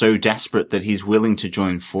becomes so desperate that he's willing to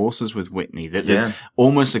join forces with Whitney, that there's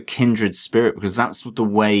almost a kindred spirit, because that's the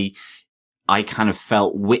way I kind of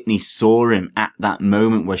felt Whitney saw him at that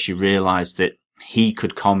moment where she realized that he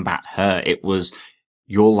could combat her. It was,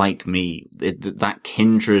 you're like me, that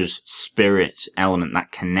kindred spirit element,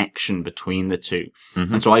 that connection between the two.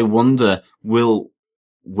 And so I wonder, will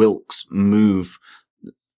Wilkes move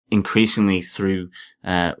increasingly through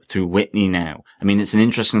Whitney now? I mean, it's an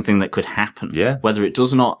interesting thing that could happen. Yeah. Whether it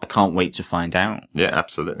does or not, I can't wait to find out. Yeah,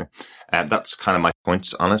 absolutely. That's kind of my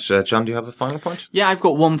points on it. John, do you have a final point? Yeah, I've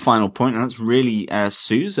got one final point, and that's really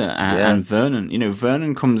Sousa and Vernon.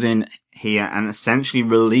 Vernon comes in here and essentially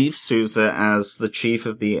relieves Sousa as the chief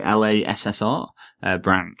of the LA SSR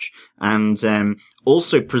branch, and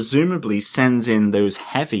also presumably sends in those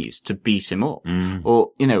heavies to beat him up. Or,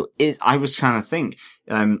 I was trying to think,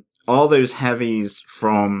 are those heavies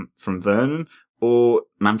from Vernon or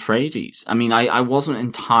Manfredi's? I mean, I wasn't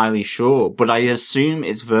entirely sure, but I assume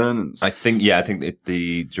it's Vernon's. I think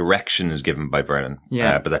the direction is given by Vernon.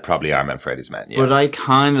 Yeah. But they probably are Manfredi's men. Yeah. But I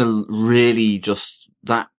kind of really just,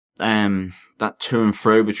 that to and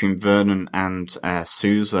fro between Vernon and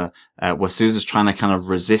Sousa, where Sousa's trying to kind of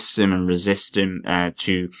resist him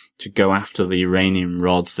to go after the uranium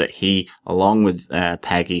rods that he, along with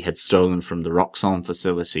Peggy, had stolen from the Roxxon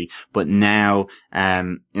facility. But now,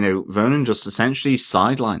 Vernon just essentially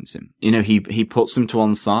sidelines him. He puts him to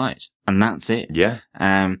one side, and that's it. Yeah.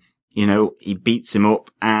 He beats him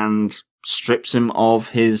up and strips him of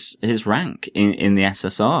his rank in the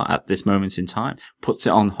SSR at this moment in time, puts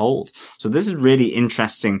it on hold. So this is really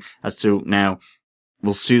interesting as to now,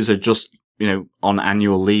 will Sousa just, on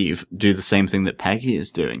annual leave, do the same thing that Peggy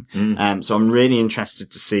is doing? So I'm really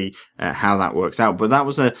interested to see how that works out. But that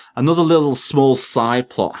was another little small side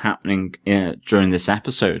plot happening during this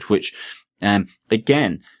episode, which,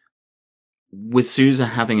 again, with Sousa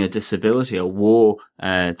having a disability, a war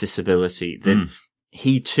disability, that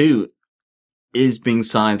he too is being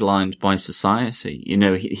sidelined by society.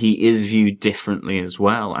 He is viewed differently as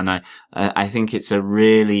well. And I think it's a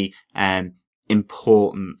really,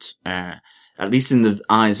 important, at least in the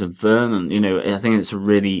eyes of Vernon, I think it's a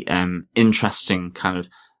really, interesting kind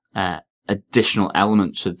of, additional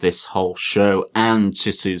element to this whole show and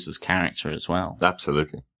to Sousa's character as well.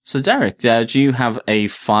 Absolutely. So, Derek, do you have a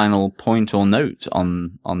final point or note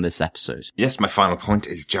on this episode? Yes, my final point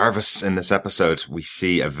is Jarvis in this episode. We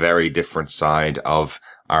see a very different side of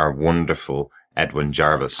our wonderful Edwin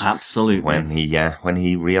Jarvis. Absolutely. When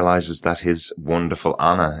he realizes that his wonderful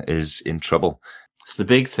Anna is in trouble. It's the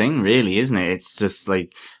big thing, really, isn't it? It's just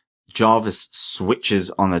like Jarvis switches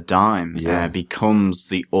on a dime, becomes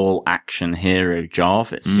the all-action hero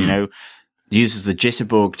Jarvis, uses the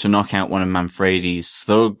jitterbug to knock out one of Manfredi's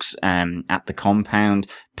thugs at the compound,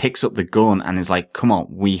 picks up the gun and is like, come on,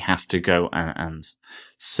 we have to go and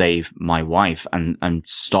save my wife and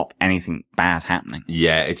stop anything bad happening.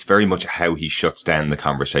 Yeah, it's very much how he shuts down the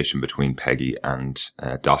conversation between Peggy and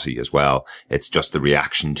Dottie as well. It's just the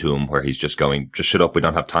reaction to him where he's just going, just shut up, we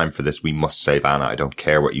don't have time for this, we must save Anna, I don't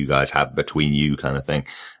care what you guys have between you kind of thing.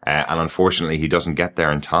 And unfortunately he doesn't get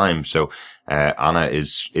there in time, so Anna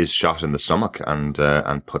is shot in the stomach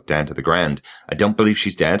and put down to the ground. I don't believe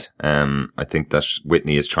she's dead. I think that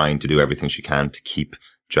Whitney is trying to do everything she can to keep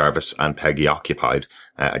Jarvis and Peggy occupied.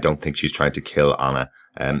 I don't think she's trying to kill Anna.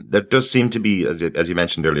 There does seem to be, as you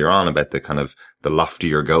mentioned earlier on, about the kind of the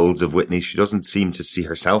loftier goals of Whitney. She doesn't seem to see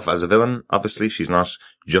herself as a villain. Obviously, she's not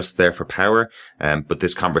just there for power. But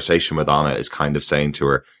this conversation with Anna is kind of saying to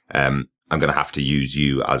her, I'm going to have to use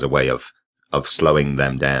you as a way of slowing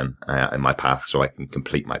them down in my path so I can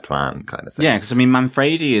complete my plan kind of thing. Yeah, because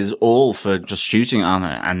Manfredi is all for just shooting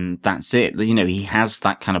Anna and that's it. He has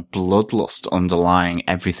that kind of bloodlust underlying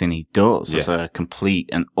everything he does as a complete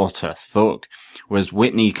and utter thug. Whereas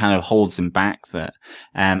Whitney kind of holds him back there.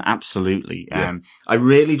 Absolutely. Yeah. I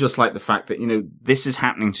really just like the fact that, this is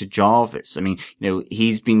happening to Jarvis.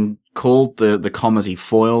 He's been called the comedy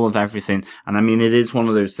foil of everything. And it is one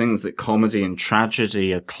of those things that comedy and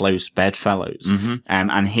tragedy are close bedfellows. Mm-hmm.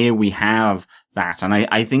 And here we have that. And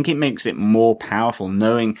I think it makes it more powerful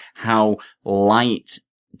knowing how light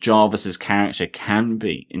Jarvis's character can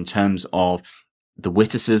be in terms of the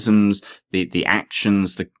witticisms, the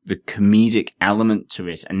actions, the comedic element to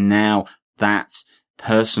it. And now that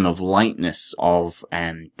person of lightness, of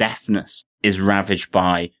deafness, is ravaged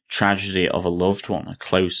by tragedy of a loved one, a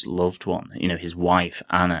close loved one, his wife,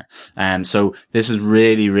 Anna. So this is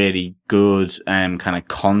really, really good kind of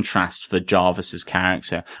contrast for Jarvis's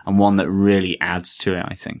character and one that really adds to it,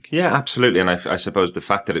 I think. Yeah, absolutely. And I suppose the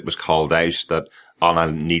fact that it was called out that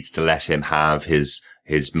Anna needs to let him have his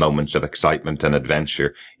moments of excitement and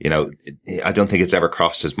adventure. I don't think it's ever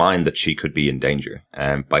crossed his mind that she could be in danger.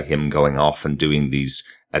 By him going off and doing these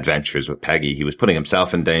adventures with Peggy, he was putting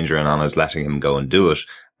himself in danger and Anna's letting him go and do it.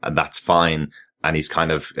 And that's fine. And he's kind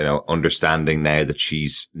of, understanding now that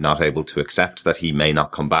she's not able to accept that he may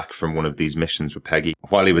not come back from one of these missions with Peggy.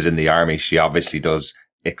 While he was in the army, she obviously does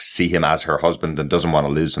see him as her husband and doesn't want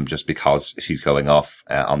to lose him just because she's going off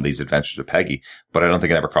on these adventures with Peggy. But I don't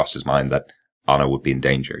think it ever crossed his mind that Anna would be in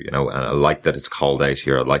danger, and I like that it's called out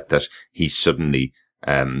here. I like that he's suddenly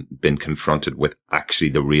been confronted with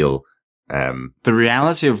actually the real the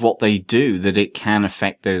reality of what they do, that it can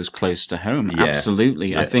affect those close to home. Yeah.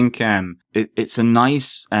 Absolutely. Yeah. I think it's a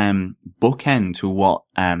nice bookend to what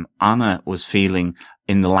Anna was feeling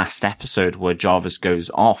in the last episode, where Jarvis goes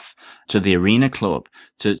off to the arena club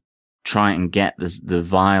to try and get the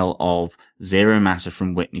vial of zero matter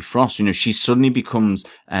from Whitney Frost. She suddenly becomes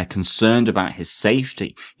concerned about his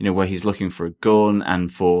safety, where he's looking for a gun and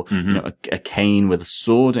for, a cane with a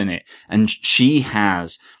sword in it. And she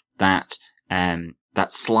has that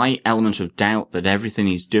slight element of doubt that everything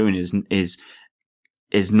he's doing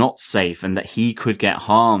is not safe and that he could get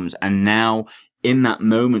harmed. And now in that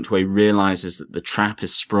moment where he realizes that the trap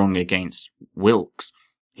is sprung against Wilkes,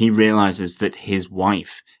 he realizes that his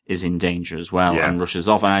wife is in danger as well and rushes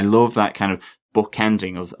off. And I love that kind of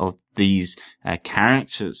bookending of these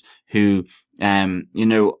characters who,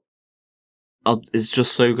 is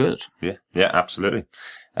just so good. Yeah, absolutely.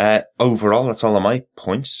 Overall, that's all of my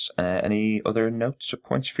points. Any other notes or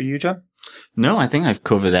points for you, John? No, I think I've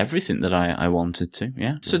covered everything that I wanted to,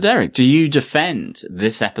 yeah. So, Derek, do you defend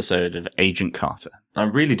this episode of Agent Carter? I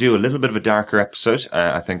really do. A little bit of a darker episode.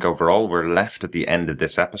 I think overall we're left at the end of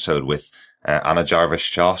this episode with Anna Jarvis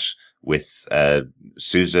shot, with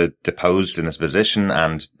Sousa deposed in his position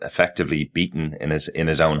and effectively beaten in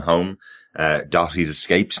his own home. Dottie's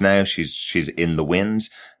escaped now. She's in the wind.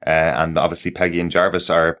 And obviously Peggy and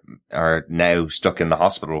Jarvis are now stuck in the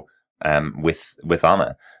hospital with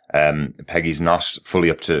Anna. Peggy's not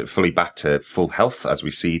fully back to full health, as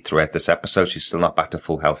we see throughout this episode. She's still not back to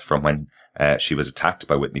full health from when she was attacked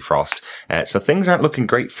by Whitney Frost. So things aren't looking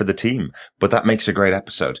great for the team, but that makes a great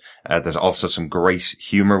episode. There's also some great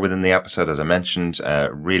humor within the episode, as I mentioned,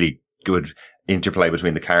 really good interplay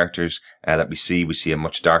between the characters that we see. We see a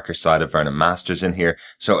much darker side of Vernon Masters in here.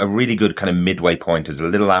 So a really good kind of midway point is a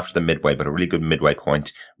little after the midway, but a really good midway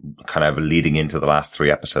point kind of leading into the last 3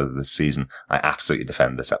 episodes of this season. I absolutely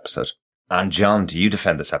defend this episode. And John, do you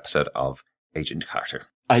defend this episode of Agent Carter?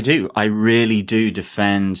 I do. I really do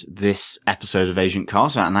defend this episode of Agent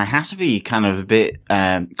Carter, and I have to be kind of a bit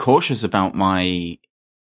cautious about my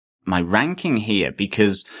ranking here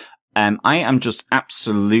because I am just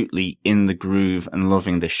absolutely in the groove and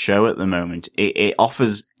loving this show at the moment. It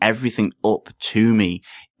offers everything up to me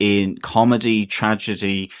in comedy,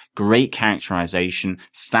 tragedy, great characterization,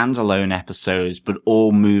 standalone episodes, but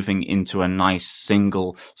all moving into a nice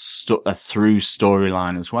single through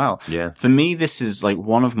storyline as well. Yeah. For me, this is like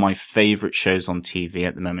one of my favorite shows on TV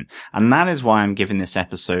at the moment. And that is why I'm giving this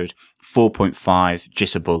episode 4.5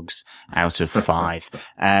 jitterbugs out of 5.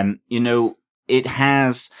 It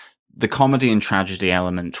has the comedy and tragedy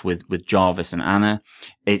element with Jarvis and Anna.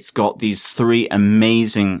 It's got these 3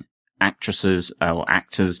 amazing actresses or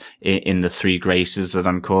actors in the 3 Graces that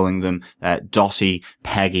I'm calling them, Dottie,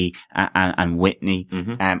 Peggy, and Whitney.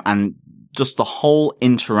 Mm-hmm. And just the whole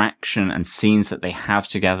interaction and scenes that they have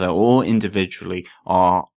together or individually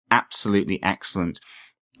are absolutely excellent.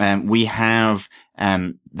 We have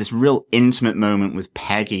this real intimate moment with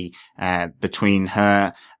Peggy between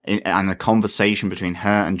her and a conversation between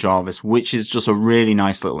her and Jarvis, which is just a really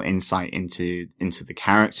nice little insight into the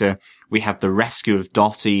character. We have the rescue of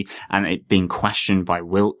Dottie and it being questioned by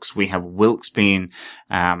Wilkes. We have Wilkes being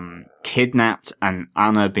kidnapped and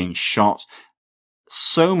Anna being shot.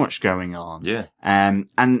 So much going on. Yeah. And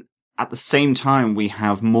at the same time, we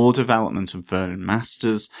have more development of Vernon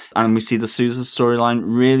Masters, and we see the Sousa storyline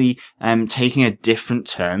really taking a different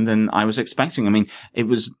turn than I was expecting. I mean,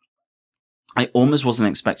 I almost wasn't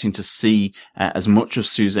expecting to see as much of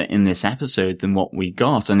Sousa in this episode than what we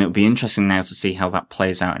got, and it'll be interesting now to see how that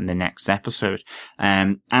plays out in the next episode.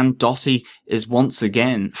 And Dottie is once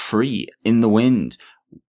again free in the wind.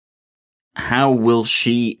 How will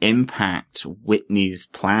she impact Whitney's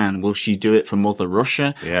plan? Will she do it for Mother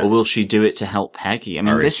Russia, or will she do it to help Peggy? I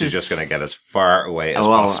mean, or is she just going to get as far away as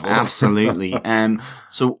possible? Absolutely.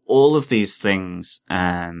 So all of these things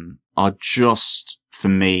are just, for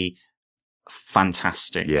me,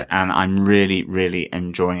 fantastic. Yeah. And I'm really, really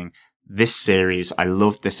enjoying this series. I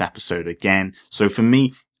loved this episode again. So for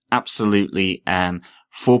me, absolutely 4.5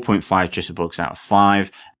 jitterbugs out of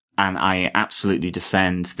 5. And I absolutely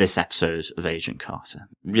defend this episode of Agent Carter.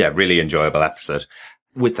 Yeah, really enjoyable episode.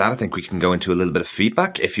 With that, I think we can go into a little bit of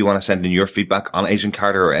feedback. If you want to send in your feedback on Agent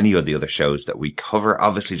Carter or any of the other shows that we cover,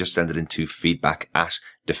 obviously just send it into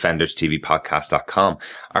feedback@defenderstvpodcast.com.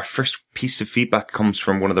 Our first piece of feedback comes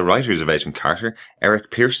from one of the writers of Agent Carter,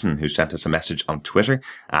 Eric Pearson, who sent us a message on Twitter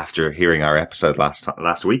after hearing our episode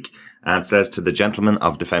last week, and says, to the gentlemen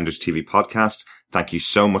of Defenders TV Podcast, thank you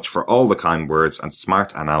so much for all the kind words and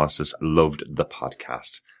smart analysis. Loved the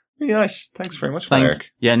podcast. Really nice. Thanks very much for that,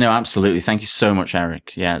 Eric. Yeah, no, absolutely. Thank you so much,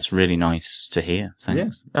 Eric. Yeah, it's really nice to hear. Thanks.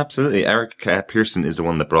 Yes, absolutely. Eric Pearson is the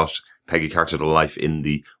one that brought Peggy Carter to life in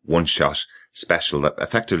the one-shot special that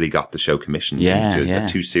effectively got the show commissioned into a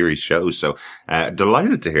 2-series show. So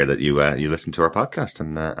delighted to hear that you listened to our podcast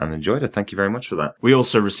and enjoyed it. Thank you very much for that. We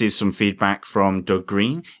also received some feedback from Doug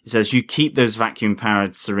Green. He says, you keep those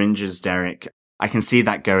vacuum-powered syringes, Derek. I can see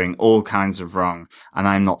that going all kinds of wrong, and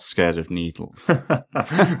I'm not scared of needles.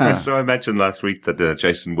 So I mentioned last week that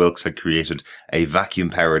Jason Wilkes had created a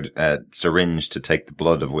vacuum-powered syringe to take the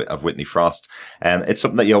blood of Whitney Frost. And it's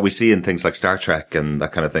something that you always see in things like Star Trek and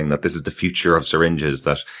that kind of thing, that this is the future of syringes,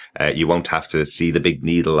 that you won't have to see the big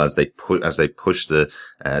needle as they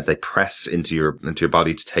press into your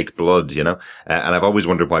body to take blood, you know. And I've always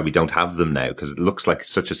wondered why we don't have them now, because it looks like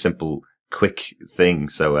such a simple, quick thing.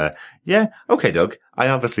 So, yeah. Okay, Doug. I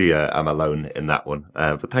obviously am alone in that one.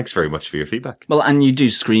 But thanks very much for your feedback. Well, and you do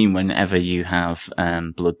scream whenever you have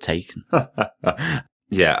blood taken.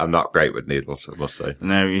 Yeah, I'm not great with needles, I must say.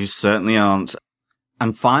 No, you certainly aren't.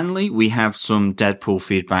 And finally, we have some Deadpool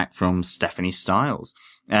feedback from Stephanie Stiles.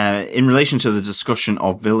 In relation to the discussion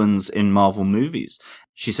of villains in Marvel movies,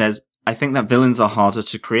 she says, I think that villains are harder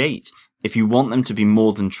to create. If you want them to be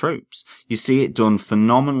more than tropes, you see it done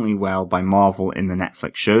phenomenally well by Marvel in the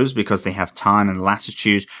Netflix shows because they have time and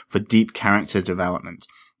latitude for deep character development.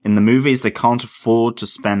 In the movies, they can't afford to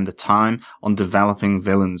spend the time on developing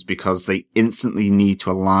villains because they instantly need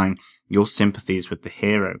to align your sympathies with the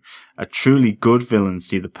hero. A truly good villain,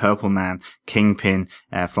 see the Purple Man, Kingpin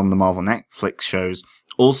from the Marvel Netflix shows,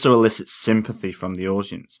 also elicits sympathy from the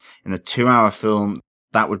audience. In a 2-hour film,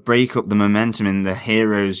 that would break up the momentum in the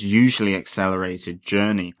hero's usually accelerated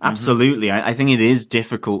journey. Absolutely. I think it is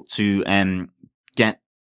difficult to get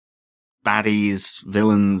baddies,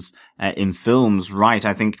 villains in films right.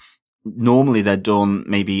 I think normally they're done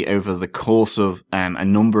maybe over the course of a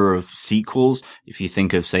number of sequels. If you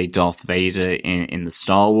think of, say, Darth Vader in the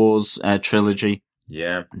Star Wars trilogy.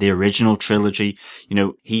 Yeah. The original trilogy, you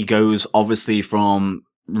know, he goes obviously from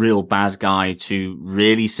real bad guy to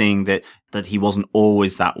really seeing that he wasn't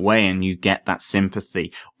always that way, and you get that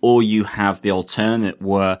sympathy. Or you have the alternate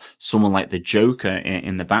where someone like the Joker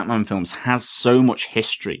in the Batman films has so much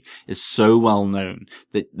history, is so well known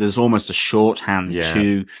that there's almost a shorthand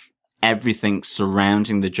to everything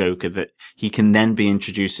surrounding the Joker that he can then be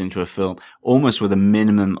introduced into a film almost with a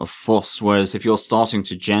minimum of fuss. Whereas if you're starting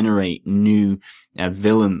to generate new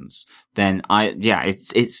villains, then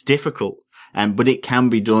it's difficult. But it can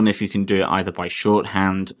be done if you can do it either by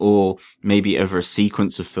shorthand or maybe over a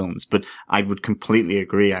sequence of films. But I would completely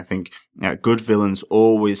agree. I think good villains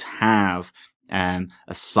always have a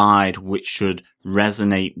side which should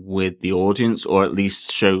resonate with the audience, or at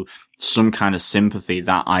least show some kind of sympathy.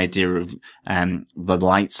 That idea of the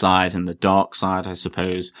light side and the dark side, I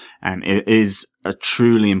suppose, it is a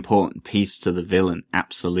truly important piece to the villain.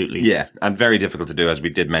 Absolutely. Yeah, and very difficult to do, as we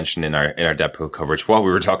did mention in our Deadpool coverage. While we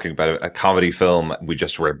were talking about a comedy film, we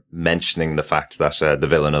just were mentioning the fact that the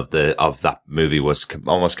villain of that movie was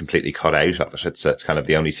almost completely cut out of it. It's kind of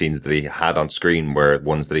the only scenes that he had on screen were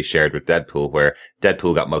ones that he shared with Deadpool, where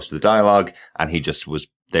Deadpool got most of the dialogue and he just was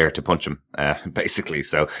there to punch him, basically.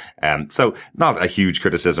 So not a huge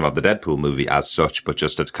criticism of the Deadpool movie as such, but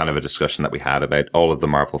just a kind of a discussion that we had about all of the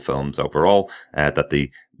Marvel films overall, that the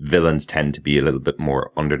villains tend to be a little bit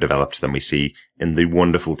more underdeveloped than we see in the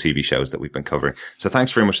wonderful TV shows that we've been covering. So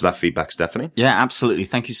thanks very much for that feedback, Stephanie. Yeah, absolutely.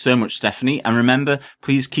 Thank you so much, Stephanie. And remember,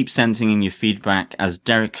 please keep sending in your feedback, as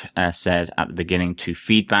Derek said at the beginning, to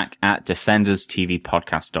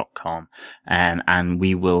feedback@defenderstvpodcast.com. And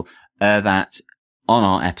we will air that on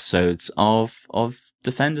our episodes of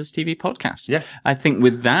Defenders TV Podcast. Yeah. I think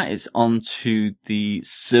with that, it's on to the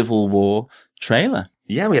Civil War trailer.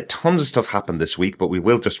 Yeah, we had tons of stuff happen this week, but we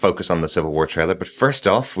will just focus on the Civil War trailer. But first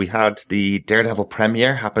off, we had the Daredevil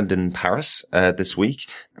premiere happened in Paris this week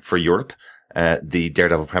for Europe. The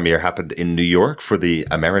Daredevil premiere happened in New York for the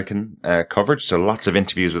American coverage. So lots of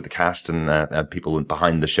interviews with the cast and people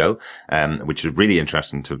behind the show, which is really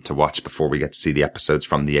interesting to watch before we get to see the episodes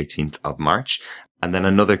from the 18th of March. And then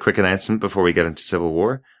another quick announcement before we get into Civil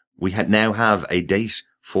War. We now have a date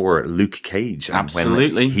for Luke Cage. And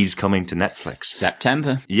absolutely. When he's coming to Netflix.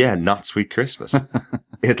 September. Yeah, not Sweet Christmas.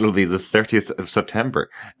 It'll be the 30th of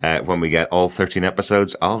September when we get all 13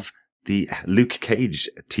 episodes of the Luke Cage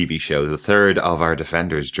TV show, the third of our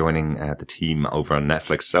Defenders joining the team over on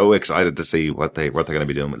Netflix. So excited to see what they're going to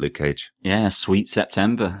be doing with Luke Cage. Yeah, sweet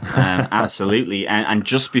September. Absolutely. And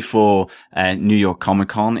just before New York Comic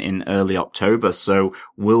Con in early October. So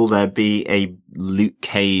will there be a Luke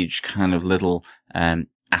Cage kind of little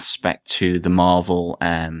aspect to the Marvel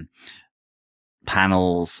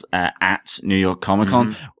panels at New York Comic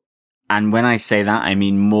Con? Mm-hmm. And when I say that, I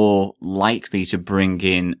mean more likely to bring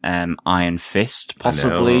in Iron Fist,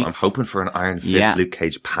 possibly. I know. I'm hoping for an Iron Fist Luke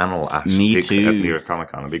Cage panel at New York Comic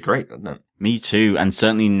Con. It'd be great, wouldn't it? Me too. And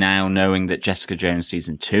certainly now knowing that Jessica Jones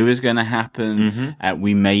season 2 is going to happen,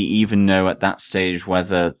 we may even know at that stage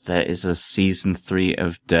whether there is a season 3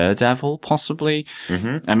 of Daredevil, possibly.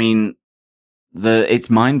 I mean, it's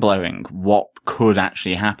mind-blowing what could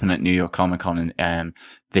actually happen at New York Comic Con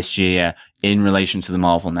this year in relation to the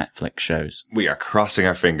Marvel Netflix shows. We are crossing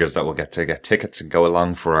our fingers that we'll get tickets and go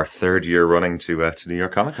along for our third year running to New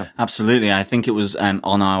York Comic Con. Absolutely. I think it was on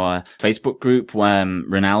our Facebook group when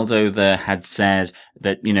Ronaldo there had said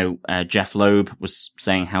that, Jeff Loeb was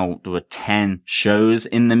saying how there were 10 shows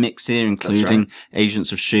in the mix here, including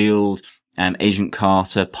Agents of S.H.I.E.L.D., Agent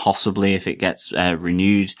Carter, possibly if it gets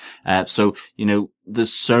renewed. So,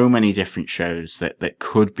 there's so many different shows that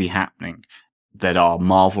could be happening that are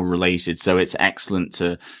Marvel related. So it's excellent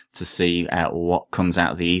to see what comes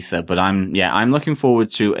out of the ether. But I'm looking forward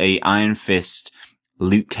to a Iron Fist,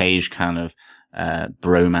 Luke Cage kind of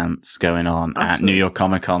bromance going on at New York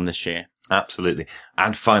Comic Con this year. Absolutely.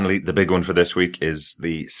 And finally, the big one for this week is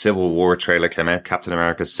the Civil War trailer came out. Captain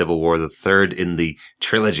America Civil War, the third in the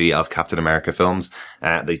trilogy of Captain America films.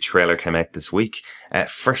 The trailer came out this week.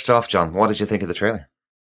 First off, John, what did you think of the trailer?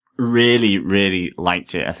 Really, really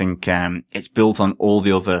liked it. I think it's built on all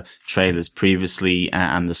the other trailers previously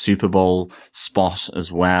and the Super Bowl spot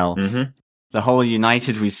as well. The whole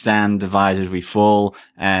united we stand, divided we fall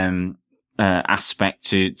aspect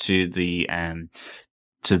to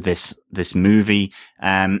this this movie.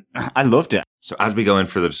 I loved it. So as we go in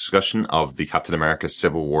for the discussion of the Captain America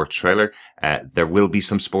Civil War trailer, there will be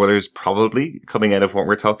some spoilers probably coming out of what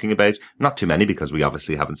we're talking about. Not too many, because we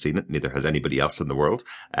obviously haven't seen it. Neither has anybody else in the world,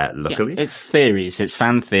 luckily. Yeah, it's theories. It's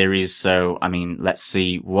fan theories. So, I mean, let's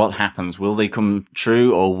see what happens. Will they come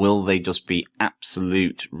true, or will they just be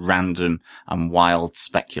absolute random and wild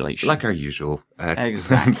speculation? Like our usual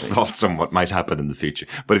exactly. thoughts on what might happen in the future.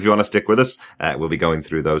 But if you want to stick with us, we'll be going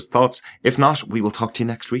through those thoughts. If not, we will talk to you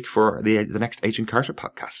next week for the next Agent Carter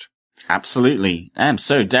podcast. Absolutely.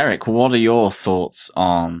 So, Derek, what are your thoughts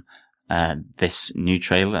on this new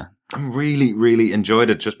trailer? I really, really enjoyed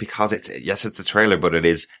it, just because it's a trailer, but it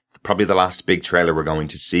is probably the last big trailer we're going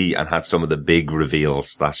to see, and had some of the big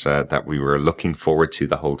reveals that we were looking forward to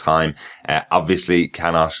the whole time. Obviously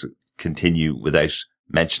cannot continue without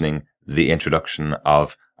mentioning the introduction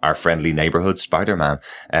of our friendly neighborhood Spider-Man.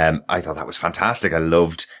 I thought that was fantastic. I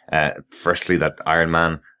loved, firstly, that Iron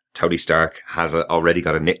Man, Tony Stark, has already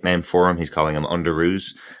got a nickname for him. He's calling him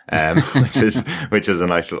Underoos, which is a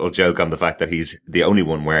nice little joke on the fact that he's the only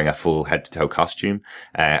one wearing a full head to toe costume.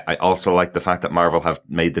 I also like the fact that Marvel have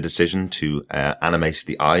made the decision to animate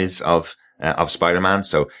the eyes of Spider-Man.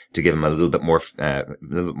 So to give him a little bit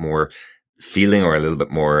more feeling, or a little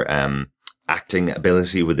bit more, acting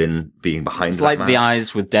ability within being behind. It's like mask. The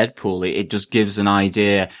eyes with Deadpool. It just gives an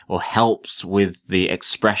idea, or helps with the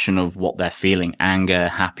expression of what they're feeling: anger,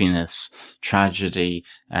 happiness, tragedy,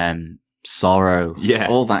 sorrow,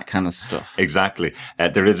 all that kind of stuff. Exactly.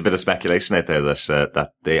 There is a bit of speculation out there that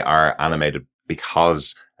they are animated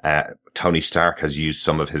because Tony Stark has used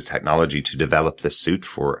some of his technology to develop this suit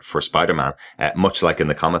for Spider-Man, much like in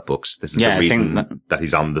the comic books. This is the reason that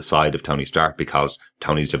he's on the side of Tony Stark, because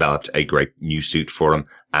Tony's developed a great new suit for him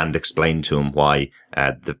and explained to him why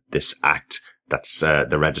this act, that's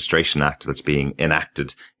the Registration Act that's being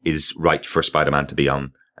enacted, is right for Spider-Man to be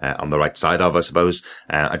on the right side of, I suppose.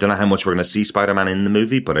 I don't know how much we're going to see Spider-Man in the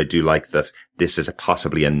movie, but I do like that this is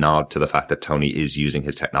possibly a nod to the fact that Tony is using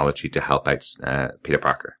his technology to help out Peter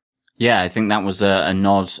Parker. Yeah, I think that was a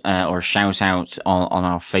nod or a shout out on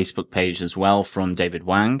our Facebook page as well from David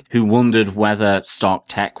Wang, who wondered whether Stark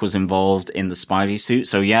Tech was involved in the Spidey suit.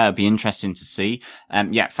 So yeah, it'd be interesting to see.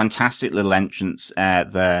 Fantastic little entrance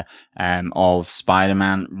there of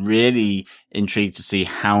Spider-Man. Really intrigued to see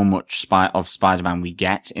how much of Spider-Man we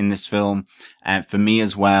get in this film. For me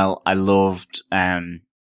as well, I loved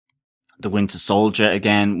the Winter Soldier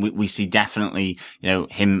again. We see definitely,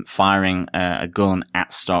 him firing a gun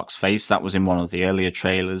at Stark's face. That was in one of the earlier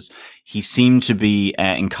trailers. He seemed to be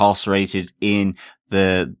incarcerated in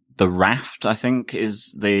the Raft, I think,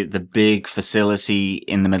 is the big facility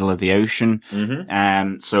in the middle of the ocean.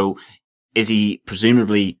 Mm-hmm. So is he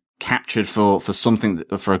presumably captured for something,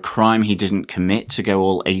 for a crime he didn't commit, to go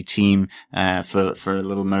all A-team for a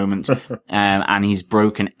little moment, and he's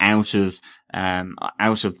broken out of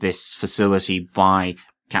this facility by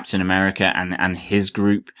Captain America and his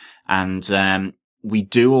group. And we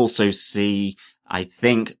do also see, I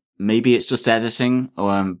think maybe it's just editing,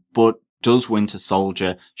 but does Winter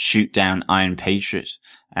Soldier shoot down Iron Patriot?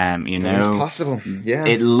 That is possible. Yeah.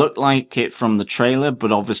 It looked like it from the trailer,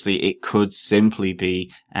 but obviously it could simply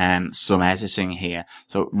be, some editing here.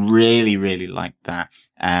 So really, really liked that.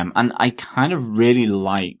 And I kind of really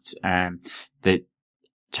liked, that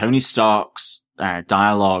Tony Stark's,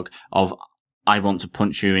 dialogue of, "I want to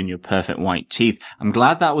punch you in your perfect white teeth." I'm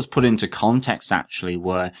glad that was put into context, actually,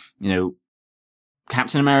 where,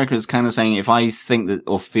 Captain America is kind of saying, if I think that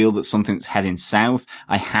or feel that something's heading south,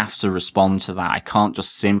 I have to respond to that. I can't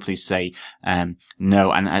just simply say,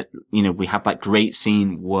 no. And, we have that great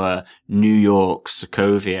scene where New York,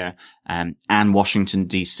 Sokovia, and Washington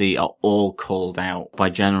DC are all called out by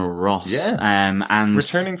General Ross. Yeah. And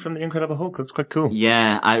returning from the Incredible Hulk. That's quite cool.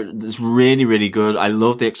 Yeah. It's really, really good. I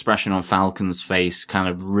love the expression on Falcon's face, he kind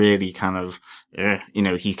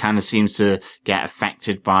of seems to get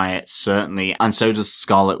affected by it, certainly. And so does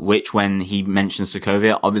Scarlet Witch when he mentions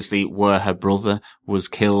Sokovia, obviously where her brother was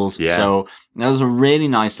killed. Yeah. So that was a really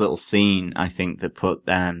nice little scene, I think, that put,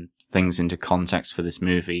 things into context for this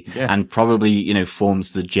movie, and probably,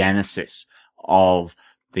 forms the genesis of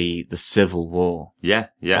the Civil War. Yeah.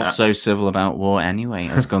 What's so civil about war anyway,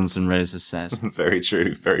 as Guns N' Roses says. Very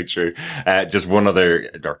true, very true. Just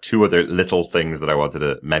two other little things that I wanted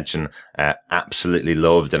to mention. Absolutely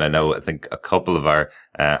loved, and I think a couple of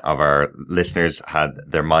our listeners had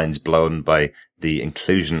their minds blown by the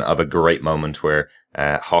inclusion of a great moment where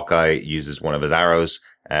Hawkeye uses one of his arrows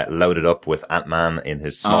loaded up with Ant-Man in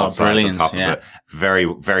his small size on top of it. Very,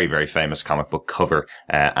 very, very famous comic book cover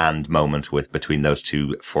and moment between those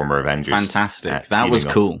two former Avengers. Fantastic. That was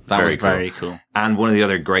cool. That was very cool. And one of the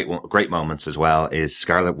other great moments as well is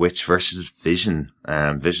Scarlet Witch versus Vision.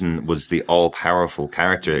 Vision was the all-powerful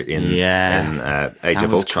character in Age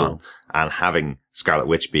of Ultron. Cool. And having Scarlet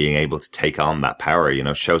Witch being able to take on that power,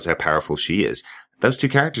 shows how powerful she is. Those two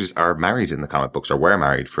characters are married in the comic books, or were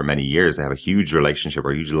married for many years. They have a huge relationship,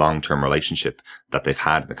 or a huge long-term relationship that they've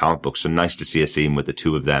had in the comic books. So nice to see a scene with the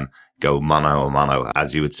two of them go mano a mano,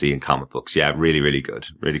 as you would see in comic books. Yeah, really, really good.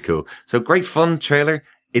 Really cool. So great fun trailer.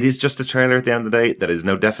 It is just a trailer at the end of the day. That is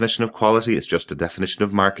no definition of quality. It's just a definition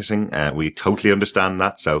of marketing. We totally understand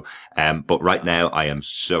that. So, but right now I am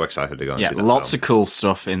so excited to go and see that. Lots of cool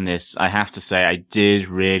stuff in this. I have to say, I did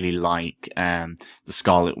really like, the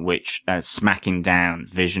Scarlet Witch, smacking down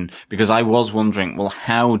Vision, because I was wondering, well,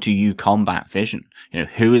 how do you combat Vision?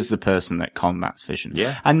 Who is the person that combats Vision?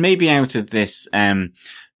 Yeah. And maybe out of this,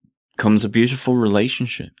 comes a beautiful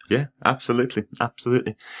relationship. Yeah, absolutely.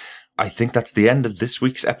 Absolutely. I think that's the end of this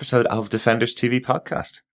week's episode of Defenders TV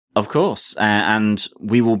Podcast. Of course. And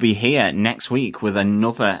we will be here next week with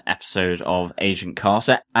another episode of Agent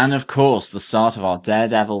Carter. And of course, the start of our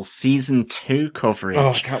Daredevil Season 2 coverage. Oh,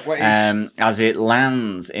 I can't wait. As it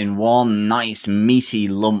lands in one nice meaty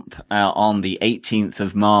lump on the 18th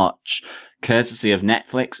of March, courtesy of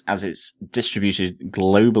Netflix, as it's distributed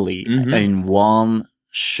globally in one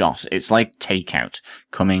shot. It's like takeout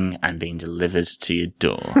coming and being delivered to your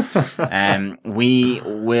door. We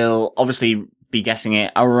will obviously be getting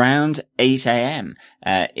it around 8 a.m.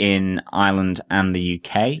 In Ireland and the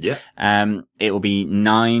UK. Yeah. It will be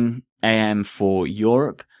 9 a.m. for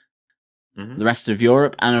Europe, the rest of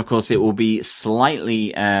Europe, and of course it will be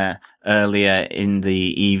slightly earlier in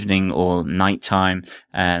the evening or nighttime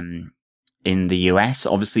in the US,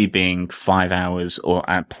 obviously being 5 hours or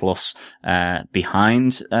plus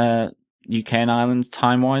behind UK and Ireland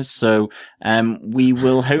time-wise. So we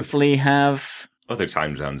will hopefully have... Other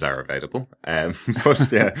time zones are available. But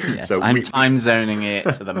yeah. Yes, so I'm time zoning it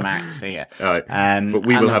to the max here. Right. But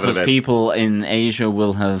we will have an event. People in Asia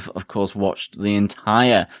will have, of course, watched the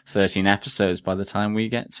entire 13 episodes by the time we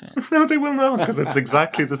get to it. No, they will not, because it's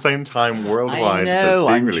exactly the same time worldwide. I know, that's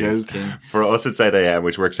being I'm released. joking. For us, it's 8 a.m.,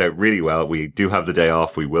 which works out really well. We do have the day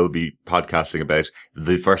off. We will be podcasting about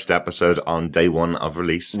the first episode on day one of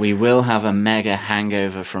release. We will have a mega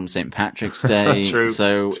hangover from St. Patrick's Day. True.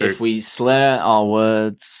 So if we slur our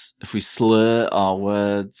words, if we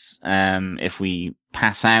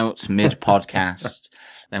pass out mid-podcast,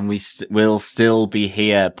 then we will still be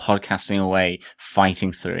here podcasting away,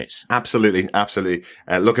 fighting through it. Absolutely, absolutely.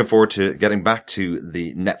 Looking forward to getting back to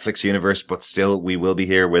the Netflix universe, but still we will be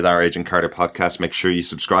here with our Agent Carter podcast. Make sure you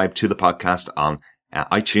subscribe to the podcast on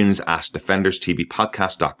iTunes at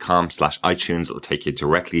defenderstvpodcast.com/iTunes. It'll take you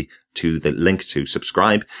directly to the link to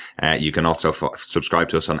subscribe. You can also subscribe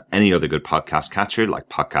to us on any other good podcast catcher like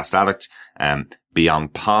Podcast Addict,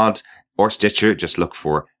 Beyond Pod, or Stitcher. Just look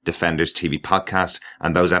for Defenders TV Podcast,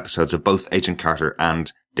 and those episodes of both Agent Carter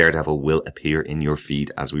and Daredevil will appear in your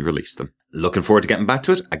feed as we release them. Looking forward to getting back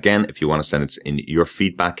to it. Again, if you want to send it in your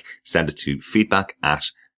feedback, send it to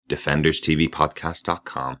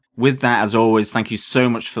feedback@defenderstvpodcast.com. With that, as always, thank you so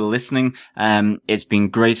much for listening. It's been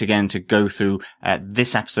great again to go through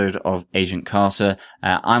this episode of Agent Carter.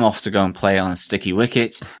 I'm off to go and play on a sticky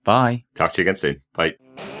wicket. Bye. Talk to you again soon. Bye.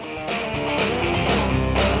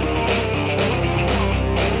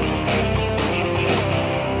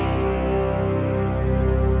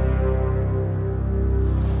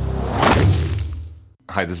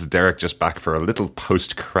 Hi, this is Derek, just back for a little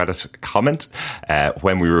post-credit comment.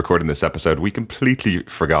 When we were recording this episode, we completely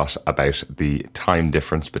forgot about the time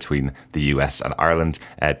difference between the US and Ireland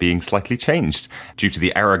being slightly changed. Due to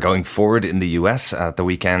the hour going forward in the US at the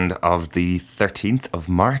weekend of the 13th of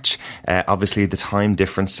March, obviously the time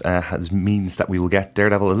difference means that we will get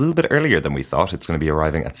Daredevil a little bit earlier than we thought. It's going to be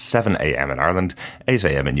arriving at 7 a.m. in Ireland, 8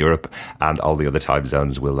 a.m. in Europe, and all the other time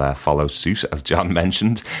zones will follow suit, as John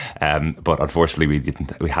mentioned. But unfortunately,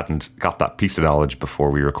 we hadn't got that piece of knowledge before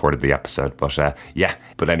we recorded the episode. But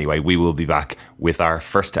but anyway, we will be back with our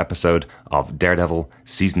first episode of Daredevil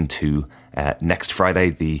Season 2 next Friday,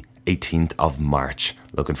 the 18th of March.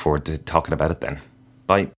 Looking forward to talking about it then.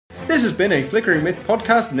 Bye. This has been a Flickering Myth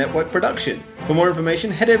Podcast Network production. For more information,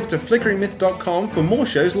 head over to flickeringmyth.com for more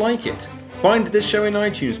shows like it. Find this show in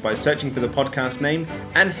iTunes by searching for the podcast name,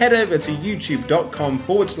 and head over to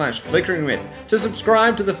youtube.com/Flickering Myth to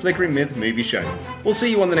subscribe to the Flickering Myth movie show. We'll see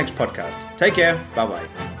you on the next podcast. Take care. Bye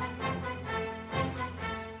bye.